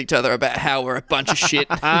talking to each other about how we're a bunch of shit,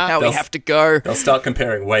 how we have to go. They'll start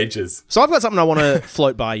comparing wages. So I've got something I want to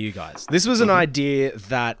float by you guys. This was an idea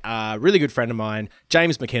that a really good friend of mine,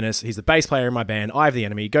 James McInnes, he's the bass player in my band, Eye of the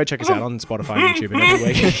Enemy. Go check us out on Spotify, YouTube, and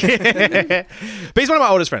every week. But he's one of my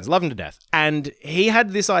oldest friends. Love him to death. And he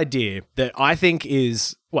had this idea that I think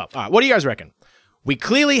is, well, all right, what do you guys reckon? We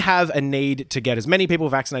clearly have a need to get as many people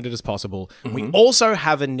vaccinated as possible. We also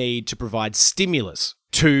have a need to provide stimulus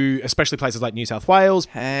to especially places like New South Wales,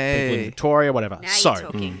 people in Victoria, whatever. Now So you're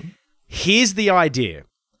talking. here's the idea.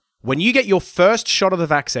 When you get your first shot of the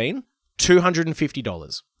vaccine,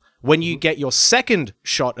 $250. When you get your second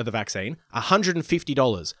shot of the vaccine,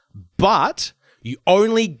 $150. But you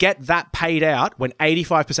only get that paid out when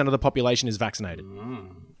 85% of the population is vaccinated.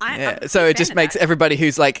 Yeah, so it just makes everybody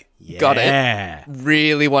who's like, got it,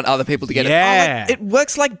 really want other people to get it. Yeah. Oh, like, it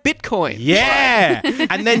works like Bitcoin. Yeah.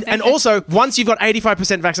 and also, once you've got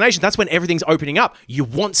 85% vaccination, that's when everything's opening up. You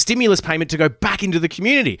want stimulus payment to go back into the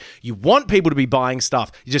community. You want people to be buying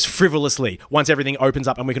stuff just frivolously once everything opens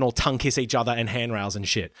up and we can all tongue kiss each other and handrails and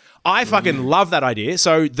shit. I fucking love that idea.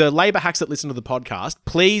 So the Labour hacks that listen to the podcast,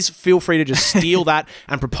 please feel free to just steal that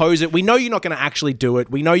and propose it. We know you're not going to actually do it.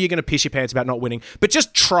 We know you're going to piss your pants about not winning, but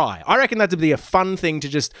just try. I reckon that would be a fun thing to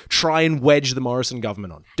just try and wedge the Morrison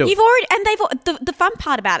government on. Do it. You've already, and the fun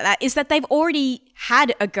part about that is that they've already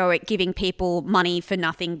had a go at giving people money for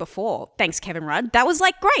nothing before. Thanks, Kevin Rudd. That was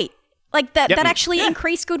like great. Like that actually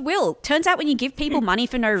increased goodwill. Turns out when you give people money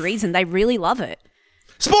for no reason, they really love it.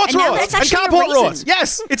 Sports And now Raws that's and actually a carport reason. Raws.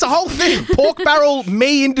 Yes, it's a whole thing. Pork barrel,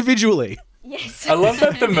 me individually. Yes. I love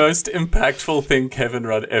that the most impactful thing Kevin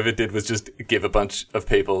Rudd ever did was just give a bunch of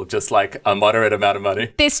people just like a moderate amount of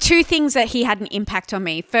money. There's two things that he had an impact on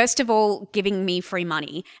me. First of all, giving me free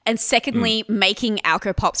money. And secondly, making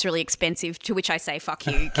Alco Pops really expensive, to which I say, fuck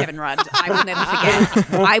you, Kevin Rudd. I will never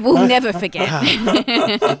forget. I will never forget.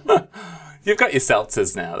 You've got your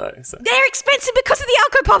seltzers now, though. So. They're expensive because of the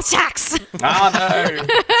Alco Pops tax. Oh,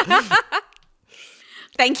 no.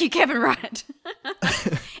 Thank you, Kevin Rudd.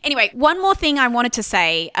 Anyway, one more thing I wanted to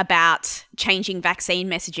say about changing vaccine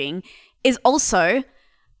messaging is also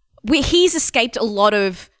he's escaped a lot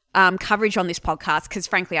of coverage on this podcast because,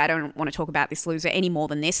 frankly, I don't want to talk about this loser any more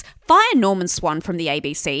than this. Fire Norman Swan from the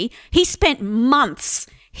ABC. He spent months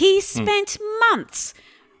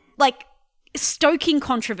like stoking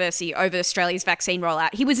controversy over Australia's vaccine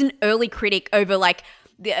rollout. He was an early critic over like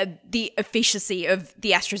the efficacy of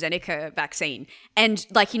the AstraZeneca vaccine and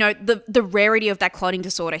like, you know, the rarity of that clotting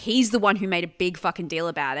disorder. He's the one who made a big fucking deal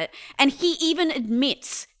about it. And he even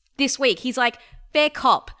admits this week, he's like, fair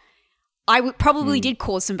cop. I probably did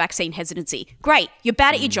cause some vaccine hesitancy. Great. You're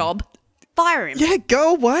bad at your job. Fire him. Yeah,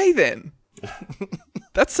 go away then.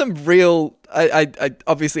 That's some real I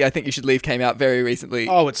obviously I think you should leave came out very recently.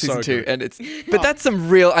 Oh, it's season so 2, good. and but that's some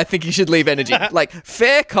real. I think you should leave energy. Like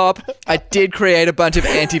fair cop, I did create a bunch of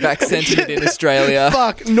anti-vax sentiment in Australia.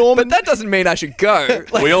 Fuck, Norman. But that doesn't mean I should go.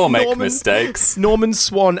 Like, We all make Norman- mistakes. Norman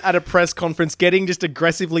Swan at a press conference getting just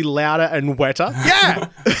aggressively louder and wetter. Yeah!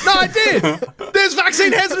 No, I did! There's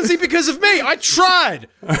vaccine hesitancy because of me. I tried.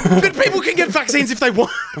 But people can get vaccines if they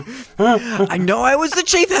want. I know I was the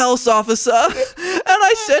chief health officer, and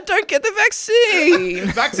I said don't get the vaccine.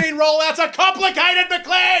 Vaccine rollouts are complicated,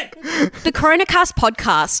 McLean! The Coronacast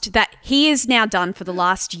podcast that he has now done for the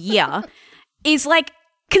last year is like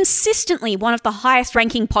consistently one of the highest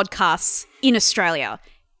ranking podcasts in Australia.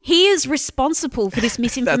 He is responsible for this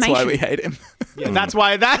misinformation. That's why we hate him. Yeah, that's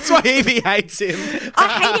why Evie hates him. I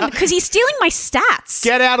hate him because he's stealing my stats.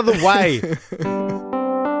 Get out of the way.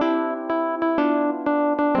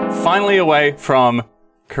 Finally away from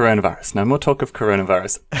coronavirus. No more talk of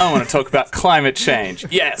coronavirus. I want to talk about climate change.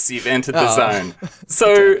 Yes, you've entered the zone.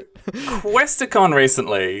 So, Questacon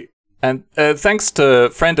recently, and thanks to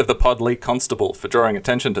friend of the pod, Lee Constable, for drawing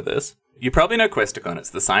attention to this. You probably know Questacon.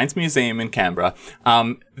 It's the Science Museum in Canberra.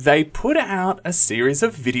 They put out a series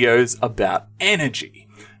of videos about energy.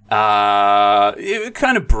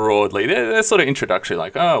 Kind of broadly. They're sort of introductory,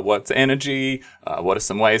 like, oh, what's energy? What are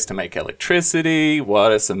some ways to make electricity?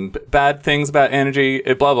 What are some bad things about energy?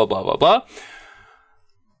 Blah, blah, blah, blah, blah.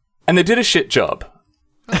 And they did a shit job.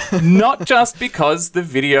 Not just because the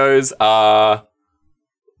videos are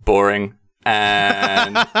boring.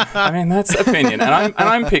 And I mean, that's opinion. And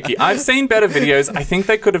I'm picky. I've seen better videos. I think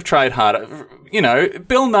they could have tried harder. You know,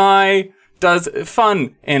 Bill Nye does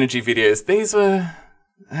fun energy videos. These were...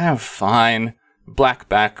 oh, fine. Black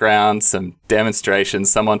background, some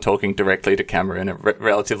demonstrations, someone talking directly to camera in a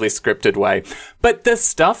relatively scripted way. But the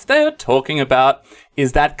stuff they're talking about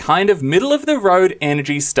is that kind of middle-of-the-road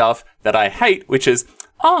energy stuff that I hate, which is,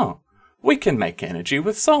 oh, we can make energy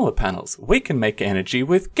with solar panels. We can make energy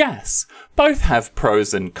with gas. Both have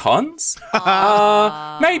pros and cons.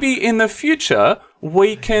 Maybe in the future...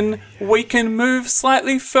 we can move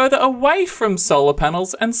slightly further away from solar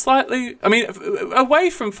panels and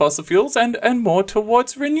away from fossil fuels and more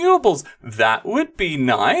towards renewables. That would be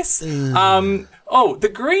nice.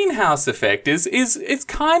 The greenhouse effect is it's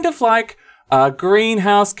kind of like a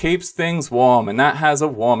greenhouse keeps things warm, and that has a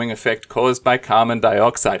warming effect caused by carbon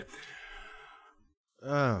dioxide.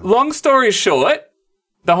 Long story short,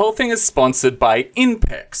 the whole thing is sponsored by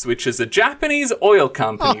Inpex, which is a Japanese oil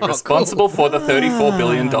company responsible for the $34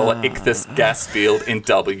 billion Ichthys gas field in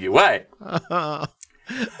WA. Now,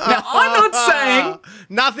 I'm not saying...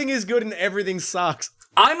 nothing is good and everything sucks.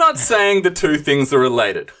 I'm not saying the two things are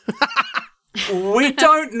related. We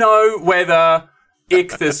don't know whether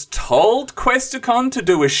Ichthys told Questacon to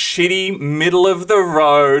do a shitty,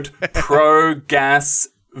 middle-of-the-road, pro-gas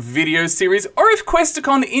video series, or if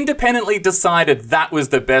Questacon independently decided that was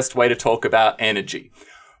the best way to talk about energy.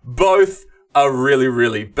 Both are really,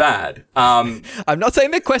 really bad. I'm not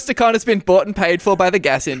saying that Questacon has been bought and paid for by the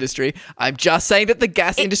gas industry. I'm just saying that the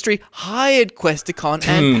gas industry hired Questacon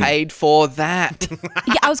and paid for that.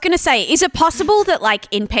 Yeah, I was going to say, is it possible that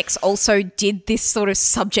like Inpex also did this sort of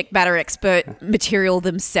subject matter expert material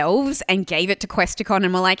themselves and gave it to Questacon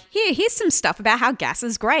and were like, here's some stuff about how gas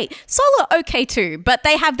is great. Solar, okay too, but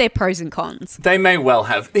they have their pros and cons. They may well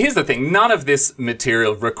have. Here's the thing. None of this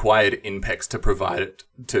material required Inpex to provide it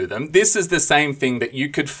to them. This is the same thing that you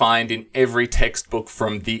could find in every textbook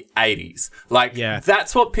from the 80s. Like,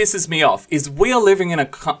 that's what pisses me off, is we are living in a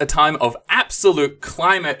time of absolute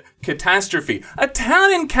climate catastrophe. A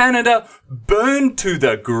town in Canada burned to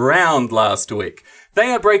the ground last week.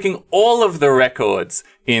 They are breaking all of the records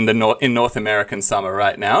in North American summer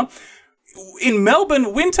right now. In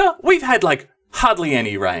Melbourne winter, we've had like hardly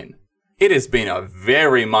any rain. It has been a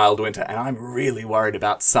very mild winter, and I'm really worried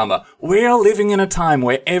about summer. We are living in a time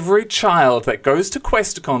where every child that goes to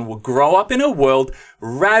Questacon will grow up in a world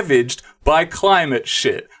ravaged by climate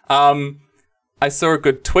shit. I saw a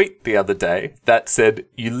good tweet the other day that said,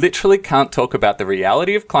 you literally can't talk about the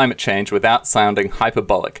reality of climate change without sounding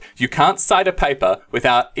hyperbolic. You can't cite a paper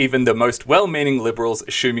without even the most well-meaning liberals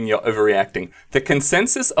assuming you're overreacting. The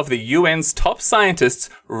consensus of the UN's top scientists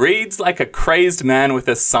reads like a crazed man with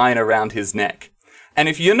a sign around his neck. And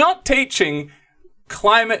if you're not teaching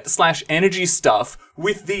climate/energy stuff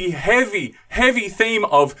with the heavy, heavy theme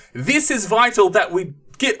of this is vital that we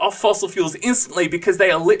get off fossil fuels instantly because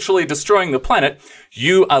they are literally destroying the planet,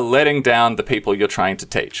 you are letting down the people you're trying to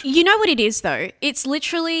teach. You know what it is, though? It's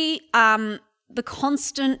literally the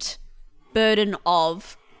constant burden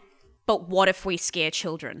of, but what if we scare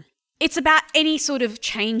children? it's about any sort of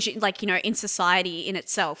change, like, in society in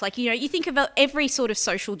itself. Like, you think about every sort of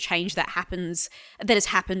social change that has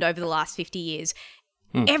happened over the last 50 years.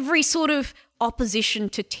 Every sort of opposition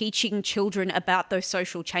to teaching children about those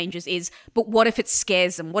social changes is, but what if it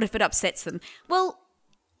scares them? What if it upsets them? Well,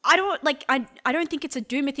 I don't think it's a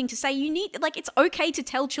doomer thing to say. It's okay to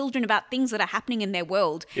tell children about things that are happening in their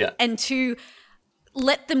world and to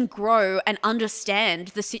let them grow and understand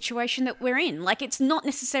the situation that we're in. Like, it's not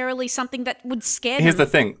necessarily something that would scare them. Here's the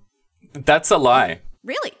thing. That's a lie.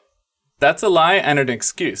 Really? That's a lie and an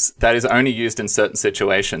excuse that is only used in certain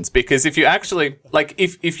situations. Because if you actually,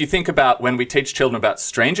 if you think about when we teach children about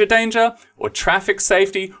stranger danger or traffic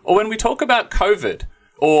safety, or when we talk about COVID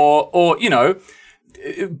or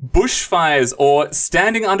bushfires or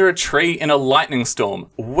standing under a tree in a lightning storm,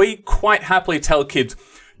 we quite happily tell kids,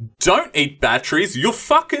 don't eat batteries, you'll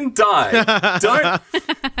fucking die.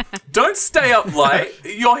 Don't stay up late,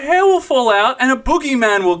 your hair will fall out and a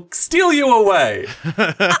boogeyman will steal you away.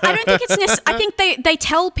 I don't think it's necessary. I think they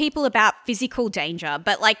tell people about physical danger,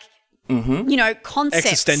 but concepts.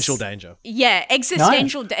 Existential danger. Yeah,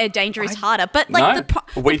 existential danger is harder. But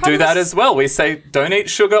we do that as well. We say, don't eat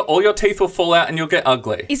sugar, all your teeth will fall out and you'll get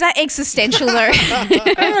ugly. Is that existential though?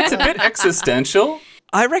 It's a bit existential.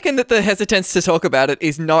 I reckon that the hesitance to talk about it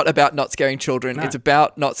is not about not scaring children. No. It's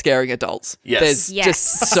about not scaring adults. Yes. There's just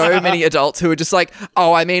so many adults who are just like,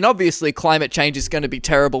 oh, I mean, obviously climate change is going to be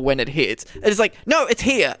terrible when it hits. And it's like, no, it's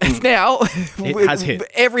here. It's now. It has hit.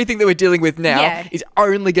 Everything that we're dealing with now is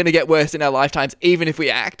only going to get worse in our lifetimes, even if we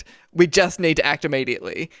act. We just need to act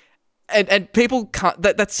immediately. And people can't.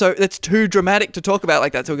 That's too dramatic to talk about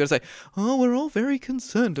like that. So we're going to say, "Oh, we're all very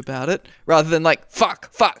concerned about it," rather than like,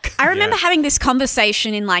 "Fuck." I remember having this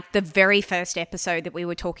conversation in like the very first episode that we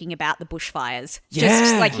were talking about the bushfires.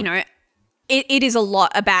 Just like it is a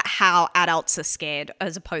lot about how adults are scared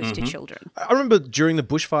as opposed to children. I remember during the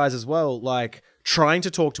bushfires as well, like trying to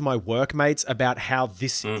talk to my workmates about how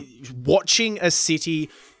this watching a city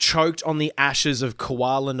choked on the ashes of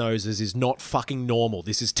koala noses is not fucking normal.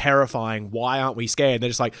 This is terrifying. Why aren't we scared? They're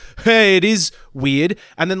just like, hey, it is weird.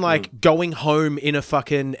 And then like going home in a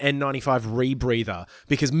fucking N95 rebreather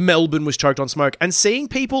because Melbourne was choked on smoke, and seeing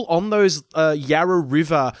people on those Yarra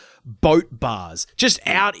River boat bars just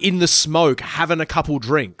out in the smoke having a couple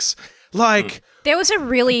drinks. Like... There was a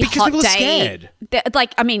really hot day. Scared.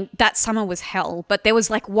 That summer was hell, but there was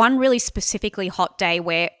like one really specifically hot day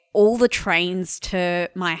where all the trains to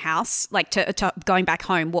my house, like to going back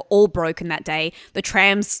home, were all broken that day. The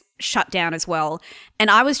trams shut down as well. And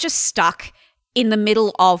I was just stuck in the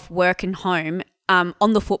middle of work and home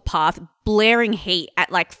on the footpath, blaring heat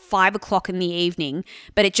at like 5 o'clock in the evening,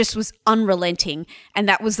 but it just was unrelenting. And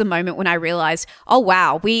that was the moment when I realized, oh,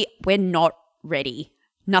 wow, we're not ready.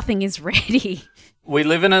 Nothing is ready. We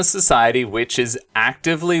live in a society which is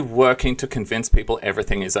actively working to convince people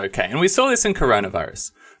everything is okay. And we saw this in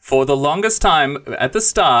coronavirus. For the longest time, at the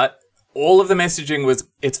start, all of the messaging was,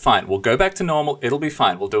 it's fine. We'll go back to normal. It'll be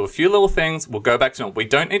fine. We'll do a few little things. We'll go back to normal. We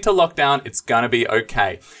don't need to lock down. It's going to be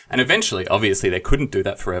okay. And eventually, obviously, they couldn't do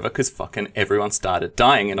that forever because fucking everyone started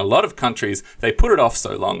dying. In a lot of countries, they put it off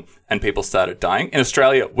so long and people started dying. In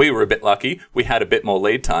Australia, we were a bit lucky. We had a bit more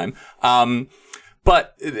lead time.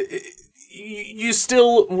 But you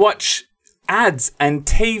still watch ads and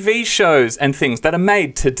TV shows and things that are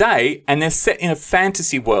made today, and they're set in a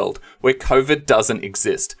fantasy world where COVID doesn't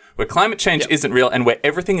exist, where climate change isn't real, and where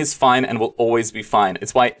everything is fine and will always be fine.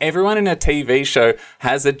 It's why everyone in a TV show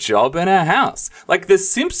has a job and a house. Like The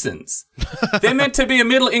Simpsons. They're meant to be a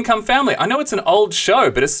middle-income family. I know it's an old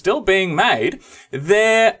show, but it's still being made.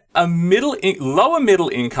 They're a lower middle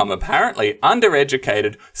income, apparently,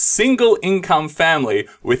 undereducated, single-income family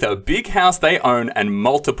with a big house they own and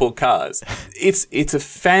multiple cars. It's a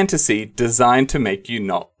fantasy designed to make you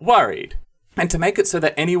not worried. And to make it so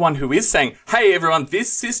that anyone who is saying, hey, everyone,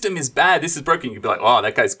 this system is bad, this is broken, you'd be like, oh,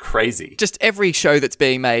 that guy's crazy. Just every show that's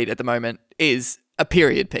being made at the moment is a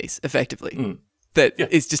period piece, effectively, that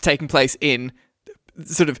is just taking place in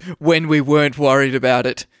sort of when we weren't worried about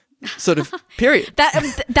it, sort of period.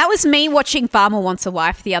 That was me watching Farmer Wants a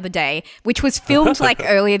Wife the other day, which was filmed like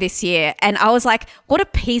earlier this year. And I was like, what a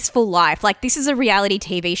peaceful life. Like, this is a reality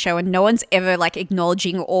TV show and no one's ever like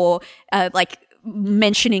acknowledging or like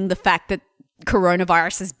mentioning the fact that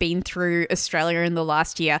coronavirus has been through Australia in the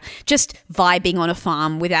last year, just vibing on a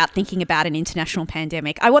farm without thinking about an international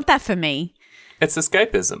pandemic. I want that for me. It's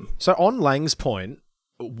escapism. So on Lang's point,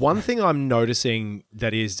 one thing I'm noticing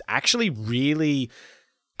that is actually really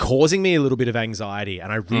causing me a little bit of anxiety,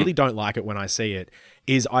 and I really don't like it when I see it,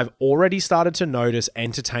 is I've already started to notice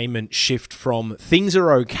entertainment shift from things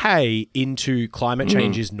are okay into climate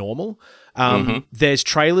change is normal. There's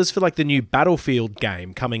trailers for like the new Battlefield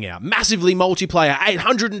game coming out. Massively multiplayer,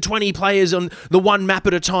 820 players on the one map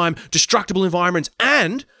at a time, destructible environments,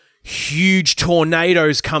 and huge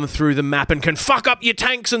tornadoes come through the map and can fuck up your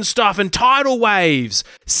tanks and stuff, and tidal waves,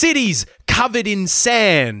 cities covered in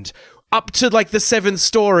sand up to like the 7th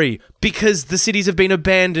story because the cities have been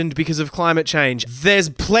abandoned because of climate change. There's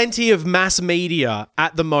plenty of mass media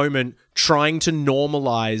at the moment trying to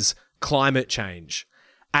normalize climate change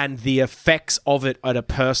and the effects of it at a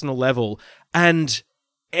personal level. And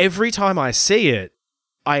every time I see it,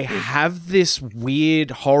 I have this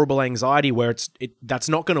weird, horrible anxiety where that's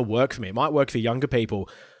not going to work for me. It might work for younger people,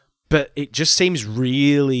 but it just seems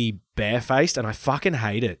really barefaced, and I fucking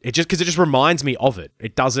hate it. Because it just reminds me of it.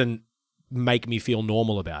 It doesn't make me feel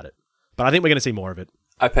normal about it. But I think we're going to see more of it.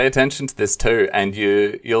 I pay attention to this too, and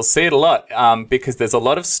you'll see it a lot because there's a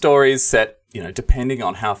lot of stories set, depending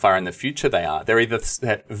on how far in the future they are. They're either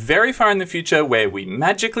set very far in the future where we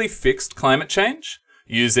magically fixed climate change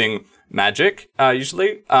using magic,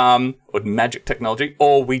 usually, or magic technology,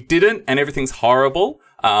 or we didn't and everything's horrible,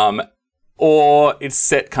 or it's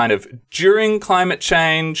set kind of during climate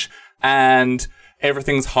change and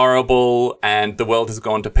everything's horrible and the world has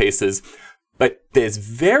gone to pieces. But there's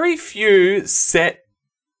very few set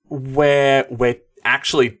where we're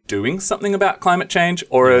actually doing something about climate change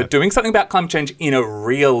or doing something about climate change in a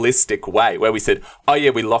realistic way, where we said, oh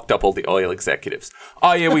yeah, we locked up all the oil executives.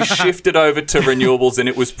 Oh yeah, we shifted over to renewables and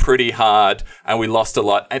it was pretty hard and we lost a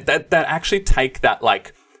lot. And that actually take that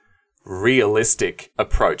like realistic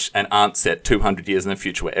approach and aren't set 200 years in the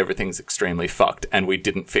future where everything's extremely fucked and we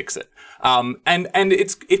didn't fix it. And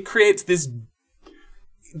it creates this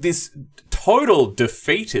total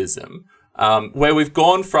defeatism, where we've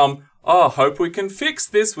gone from, oh, hope we can fix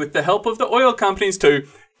this with the help of the oil companies to,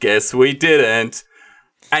 guess we didn't.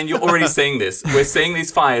 And you're already seeing this. We're seeing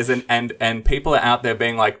these fires and people are out there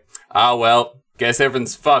being like, well, guess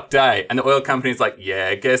everything's fucked, eh? And the oil company's like,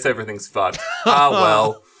 yeah, guess everything's fucked.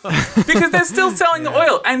 Well. Because they're still selling the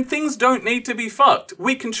oil and things don't need to be fucked.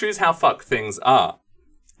 We can choose how fucked things are.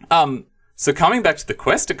 So coming back to the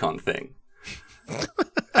Questacon thing,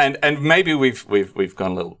 and maybe we've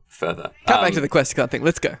gone a little further. Come back to the Questacon thing.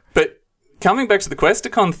 Let's go. But coming back to the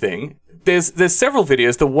Questacon thing, there's several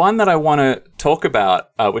videos. The one that I want to talk about,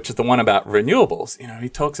 which is the one about renewables. He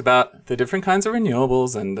talks about the different kinds of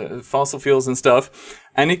renewables and the fossil fuels and stuff.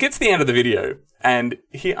 And he gets to the end of the video and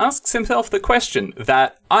he asks himself the question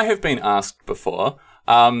that I have been asked before,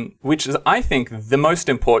 which is, I think, the most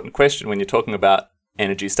important question when you're talking about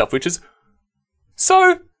energy stuff, which is,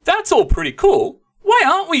 so that's all pretty cool. Why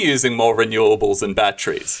aren't we using more renewables and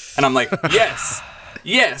batteries? And I'm like,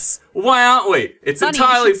 yes. Why aren't we? It's Funny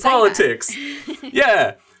entirely you should say politics.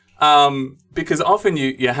 Yeah. Because often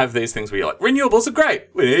you have these things where you're like, renewables are great.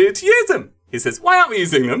 We need to use them. He says, why aren't we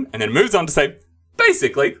using them? And then moves on to say,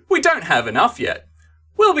 basically, we don't have enough yet.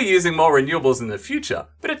 We'll be using more renewables in the future,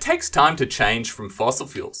 but it takes time to change from fossil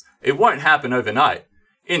fuels. It won't happen overnight.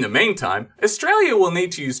 In the meantime, Australia will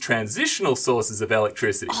need to use transitional sources of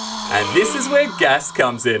electricity. And this is where gas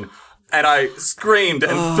comes in. And I screamed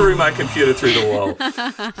and threw my computer through the wall.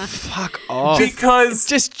 Fuck off. Because...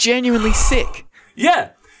 Just genuinely sick.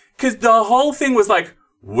 Yeah. Because the whole thing was like,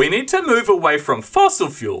 we need to move away from fossil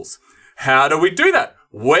fuels. How do we do that?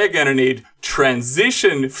 We're going to need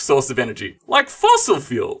transition source of energy, like fossil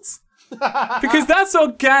fuels. Because that's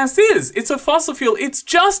what gas is. It's a fossil fuel. It's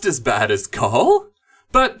just as bad as coal.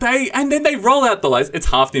 But then they roll out the lights. It's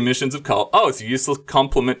half the emissions of coal. Oh, it's a useless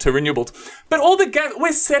complement to renewables. But all the gas,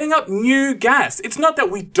 we're setting up new gas. It's not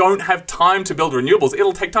that we don't have time to build renewables.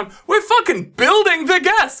 It'll take time. We're fucking building the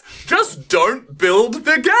gas. Just don't build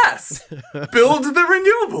the gas. Build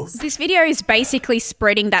the renewables. This video is basically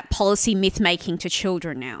spreading that policy myth-making to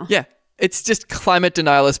children now. Yeah. It's just climate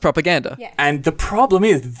denialist propaganda. Yeah. And the problem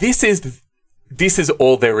is, this is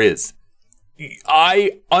all there is.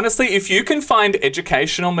 I honestly, if you can find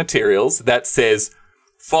educational materials that says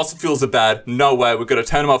fossil fuels are bad, no way, we've got to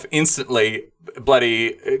turn them off instantly,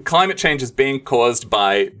 bloody climate change is being caused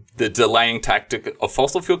by the delaying tactic of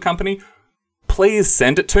fossil fuel company, please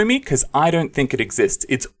send it to me, because I don't think it exists.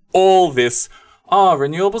 It's all this,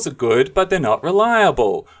 renewables are good, but they're not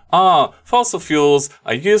reliable. Fossil fuels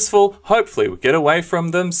are useful, hopefully we'll get away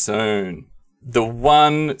from them soon. The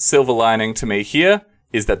one silver lining to me here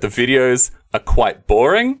is that the videos are quite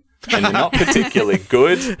boring and they're not particularly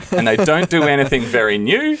good and they don't do anything very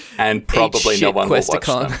new and probably no one will watch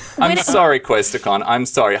them. I'm sorry, Questacon. I'm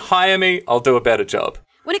sorry. Hire me. I'll do a better job.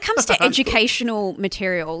 When it comes to educational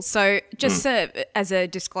materials, so just as a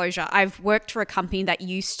disclosure, I've worked for a company that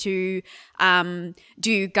used to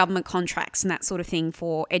do government contracts and that sort of thing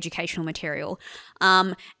for educational material.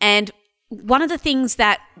 And one of the things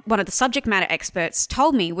that one of the subject matter experts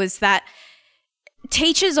told me was that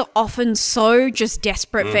teachers are often so just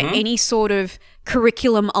desperate for any sort of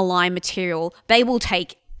curriculum-aligned material, they will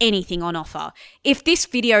take anything on offer. If this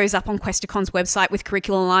video is up on Questacon's website with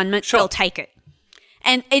curriculum alignment, they'll take it.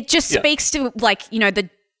 And it just speaks to, like, you know, the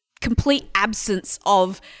complete absence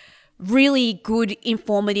of really good,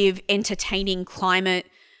 informative, entertaining climate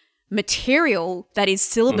material that is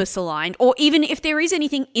syllabus aligned, or even if there is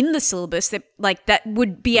anything in the syllabus that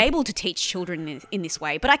would be able to teach children in this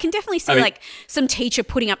way. But I can definitely see some teacher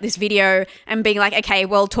putting up this video and being like, okay,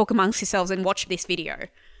 well, talk amongst yourselves and watch this video.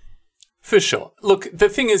 For sure. Look, the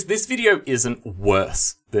thing is, this video isn't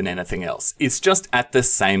worse than anything else. It's just at the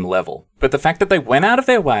same level. But the fact that they went out of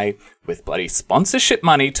their way with bloody sponsorship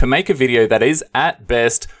money to make a video that is, at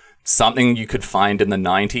best, something you could find in the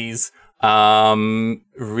 90s,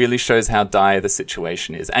 really shows how dire the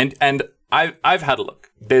situation is. And I've had a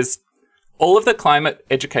look. There's all of the climate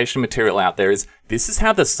education material out there is, this is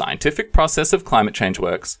how the scientific process of climate change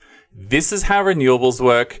works. This is how renewables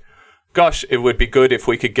work. Gosh, it would be good if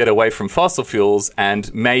we could get away from fossil fuels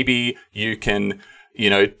and maybe you can, you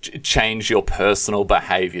know, change your personal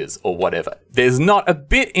behaviors or whatever. There's not a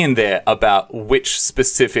bit in there about which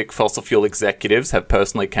specific fossil fuel executives have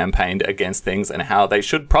personally campaigned against things and how they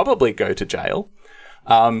should probably go to jail.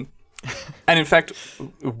 And in fact,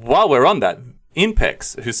 while we're on that,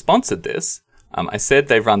 INPEX, who sponsored this, I said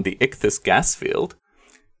they run the Ichthys gas field.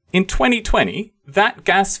 In 2020, that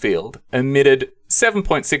gas field emitted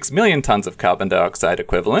 7.6 million tons of carbon dioxide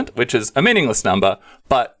equivalent, which is a meaningless number,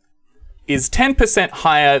 but is 10%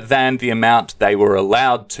 higher than the amount they were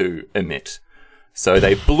allowed to emit. So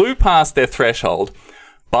they blew past their threshold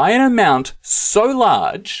by an amount so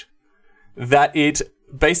large that it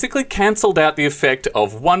basically cancelled out the effect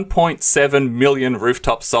of 1.7 million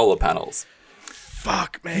rooftop solar panels.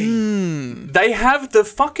 Fuck me. They have the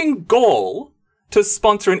fucking gall to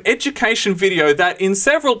sponsor an education video that in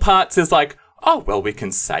several parts is like, oh, well, we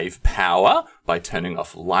can save power by turning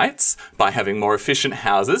off lights, by having more efficient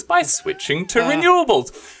houses, by switching to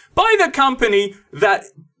renewables. By the company that,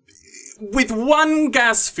 with one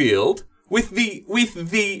gas field, with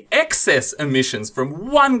the excess emissions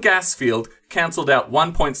from one gas field, cancelled out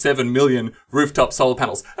 1.7 million rooftop solar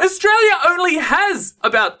panels. Australia only has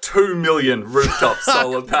about 2 million rooftop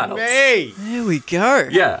solar panels. Hey. There we go.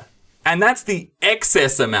 Yeah. And that's the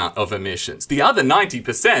excess amount of emissions. The other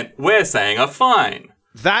 90%, we're saying, are fine.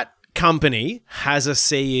 That company has a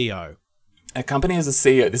CEO. A company has a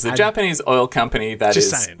CEO. This is a Japanese oil company that is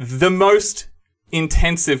saying. the most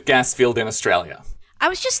intensive gas field in Australia. I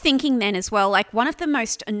was just thinking then as well, like, one of the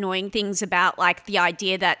most annoying things about, like, the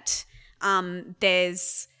idea that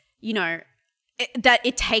there's, you know, that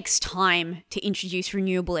it takes time to introduce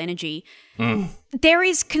renewable energy. There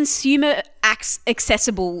is consumer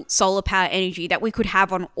accessible solar power energy that we could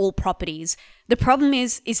have on all properties. The problem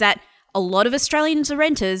is that a lot of Australians are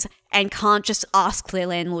renters and can't just ask their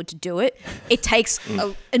landlord to do it. It takes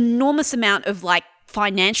an enormous amount of, like,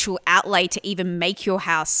 financial outlay to even make your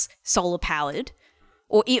house solar powered.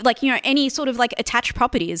 Or, like, you know, any sort of, like, attached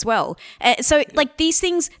property as well. So, like, these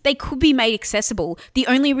things, they could be made accessible. The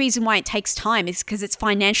only reason why it takes time is because it's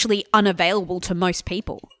financially unavailable to most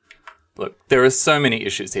people. Look, there are so many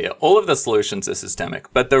issues here. All of the solutions are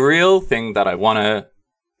systemic. But the real thing that I want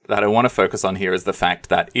to focus on here is the fact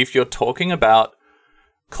that if you're talking about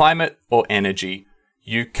climate or energy,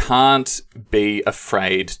 you can't be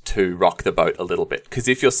afraid to rock the boat a little bit. Because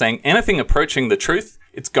if you're saying anything approaching the truth,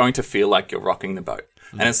 it's going to feel like you're rocking the boat.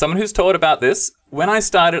 And as someone who's taught about this, when I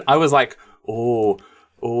started, I was like, oh,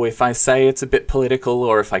 if I say it's a bit political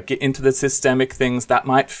or if I get into the systemic things, that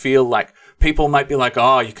might feel like people might be like,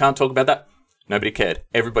 oh, you can't talk about that. Nobody cared.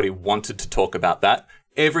 Everybody wanted to talk about that.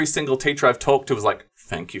 Every single teacher I've talked to was like,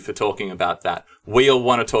 thank you for talking about that. We all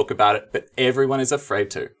want to talk about it, but everyone is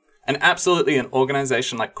afraid to. And absolutely an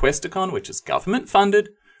organization like Questacon, which is government funded,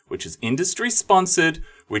 which is industry sponsored,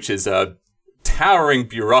 which is a towering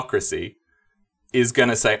bureaucracy, is going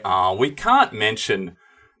to say, we can't mention,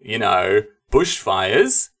 you know,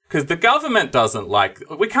 bushfires because the government doesn't like,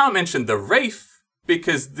 we can't mention the reef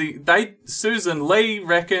because Susan Lee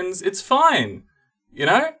reckons it's fine, you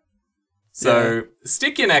know? So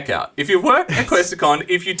stick your neck out. If you work at Questacon,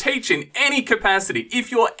 if you teach in any capacity,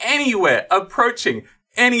 if you're anywhere approaching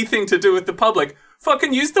anything to do with the public,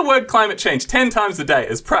 fucking use the word climate change 10 times a day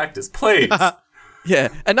as practice, please. Yeah,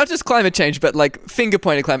 and not just climate change, but like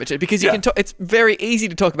finger-pointed climate change, because you can talk. It's very easy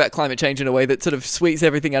to talk about climate change in a way that sort of sweeps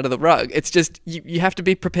everything under the rug. It's just you have to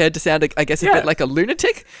be prepared to sound, I guess, a bit like a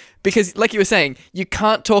lunatic, because, like you were saying, you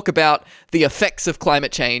can't talk about the effects of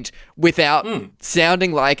climate change without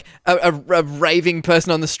sounding like a raving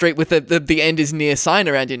person on the street with the end is near sign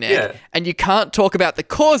around your neck, and you can't talk about the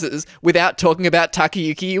causes without talking about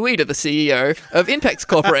Takayuki Ueda, the CEO of Inpex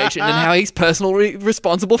Corporation, and how he's personally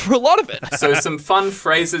responsible for a lot of it. So some fun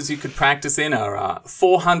phrases you could practice in are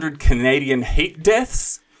 400 Canadian heat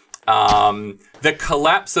deaths, the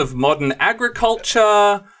collapse of modern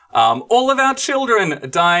agriculture, all of our children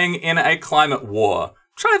dying in a climate war.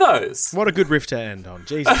 Try those. What a good riff to end on.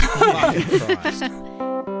 Jesus fucking Christ.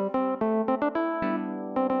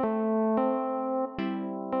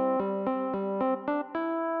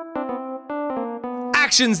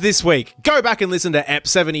 Actions this week. Go back and listen to EP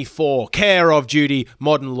 74, Care of Duty,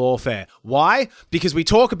 Modern Lawfare. Why? Because we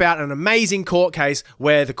talk about an amazing court case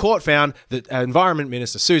where the court found that Environment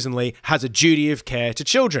Minister Susan Lee has a duty of care to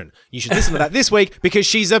children. You should listen to that this week because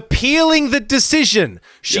she's appealing the decision.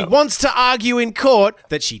 She wants to argue in court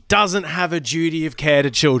that she doesn't have a duty of care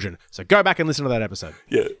to children. So go back and listen to that episode.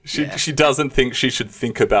 Yeah, she doesn't think she should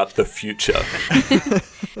think about the future.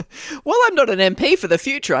 Well, I'm not an MP for the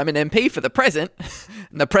future. I'm an MP for the present.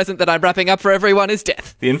 And the present that I'm wrapping up for everyone is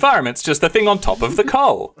death. The environment's just the thing on top of the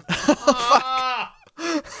coal.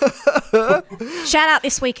 Shout out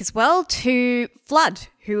this week as well to Flood,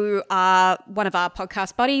 who are one of our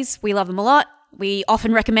podcast buddies. We love them a lot. We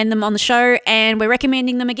often recommend them on the show, and we're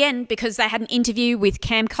recommending them again because they had an interview with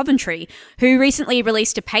Cam Coventry, who recently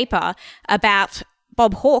released a paper about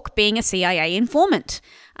Bob Hawke being a CIA informant.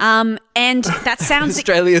 And that sounds...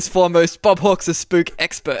 Australia's foremost Bob Hawke's a spook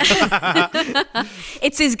expert.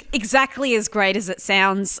 It's exactly as great as it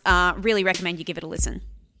sounds. Really recommend you give it a listen.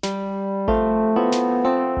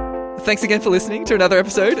 Thanks again for listening to another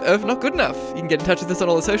episode of Not Good Enough. You can get in touch with us on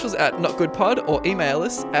all the socials at NotGoodPod or email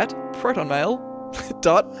us at protonmail.notgood.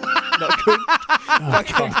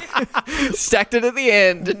 Stacked it at the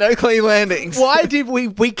end. No clean landings. Why did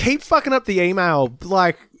we keep fucking up the email?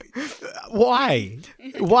 Like, why?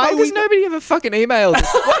 Why? Because nobody ever fucking emails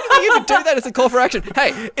us. Why do we even do that as a call for action?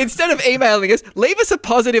 Hey, instead of emailing us, leave us a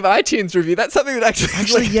positive iTunes review. That's something that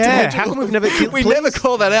actually yeah. How come we've never? We never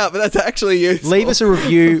call that out, but that's actually useful. Leave us a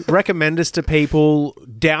review. Recommend us to people.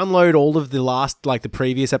 Download all of the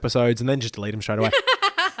previous episodes, and then just delete them straight away.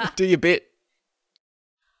 Do your bit.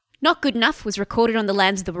 Not Good Enough was recorded on the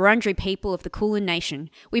lands of the Wurundjeri people of the Kulin Nation.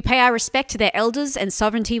 We pay our respect to their elders, and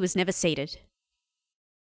sovereignty was never ceded.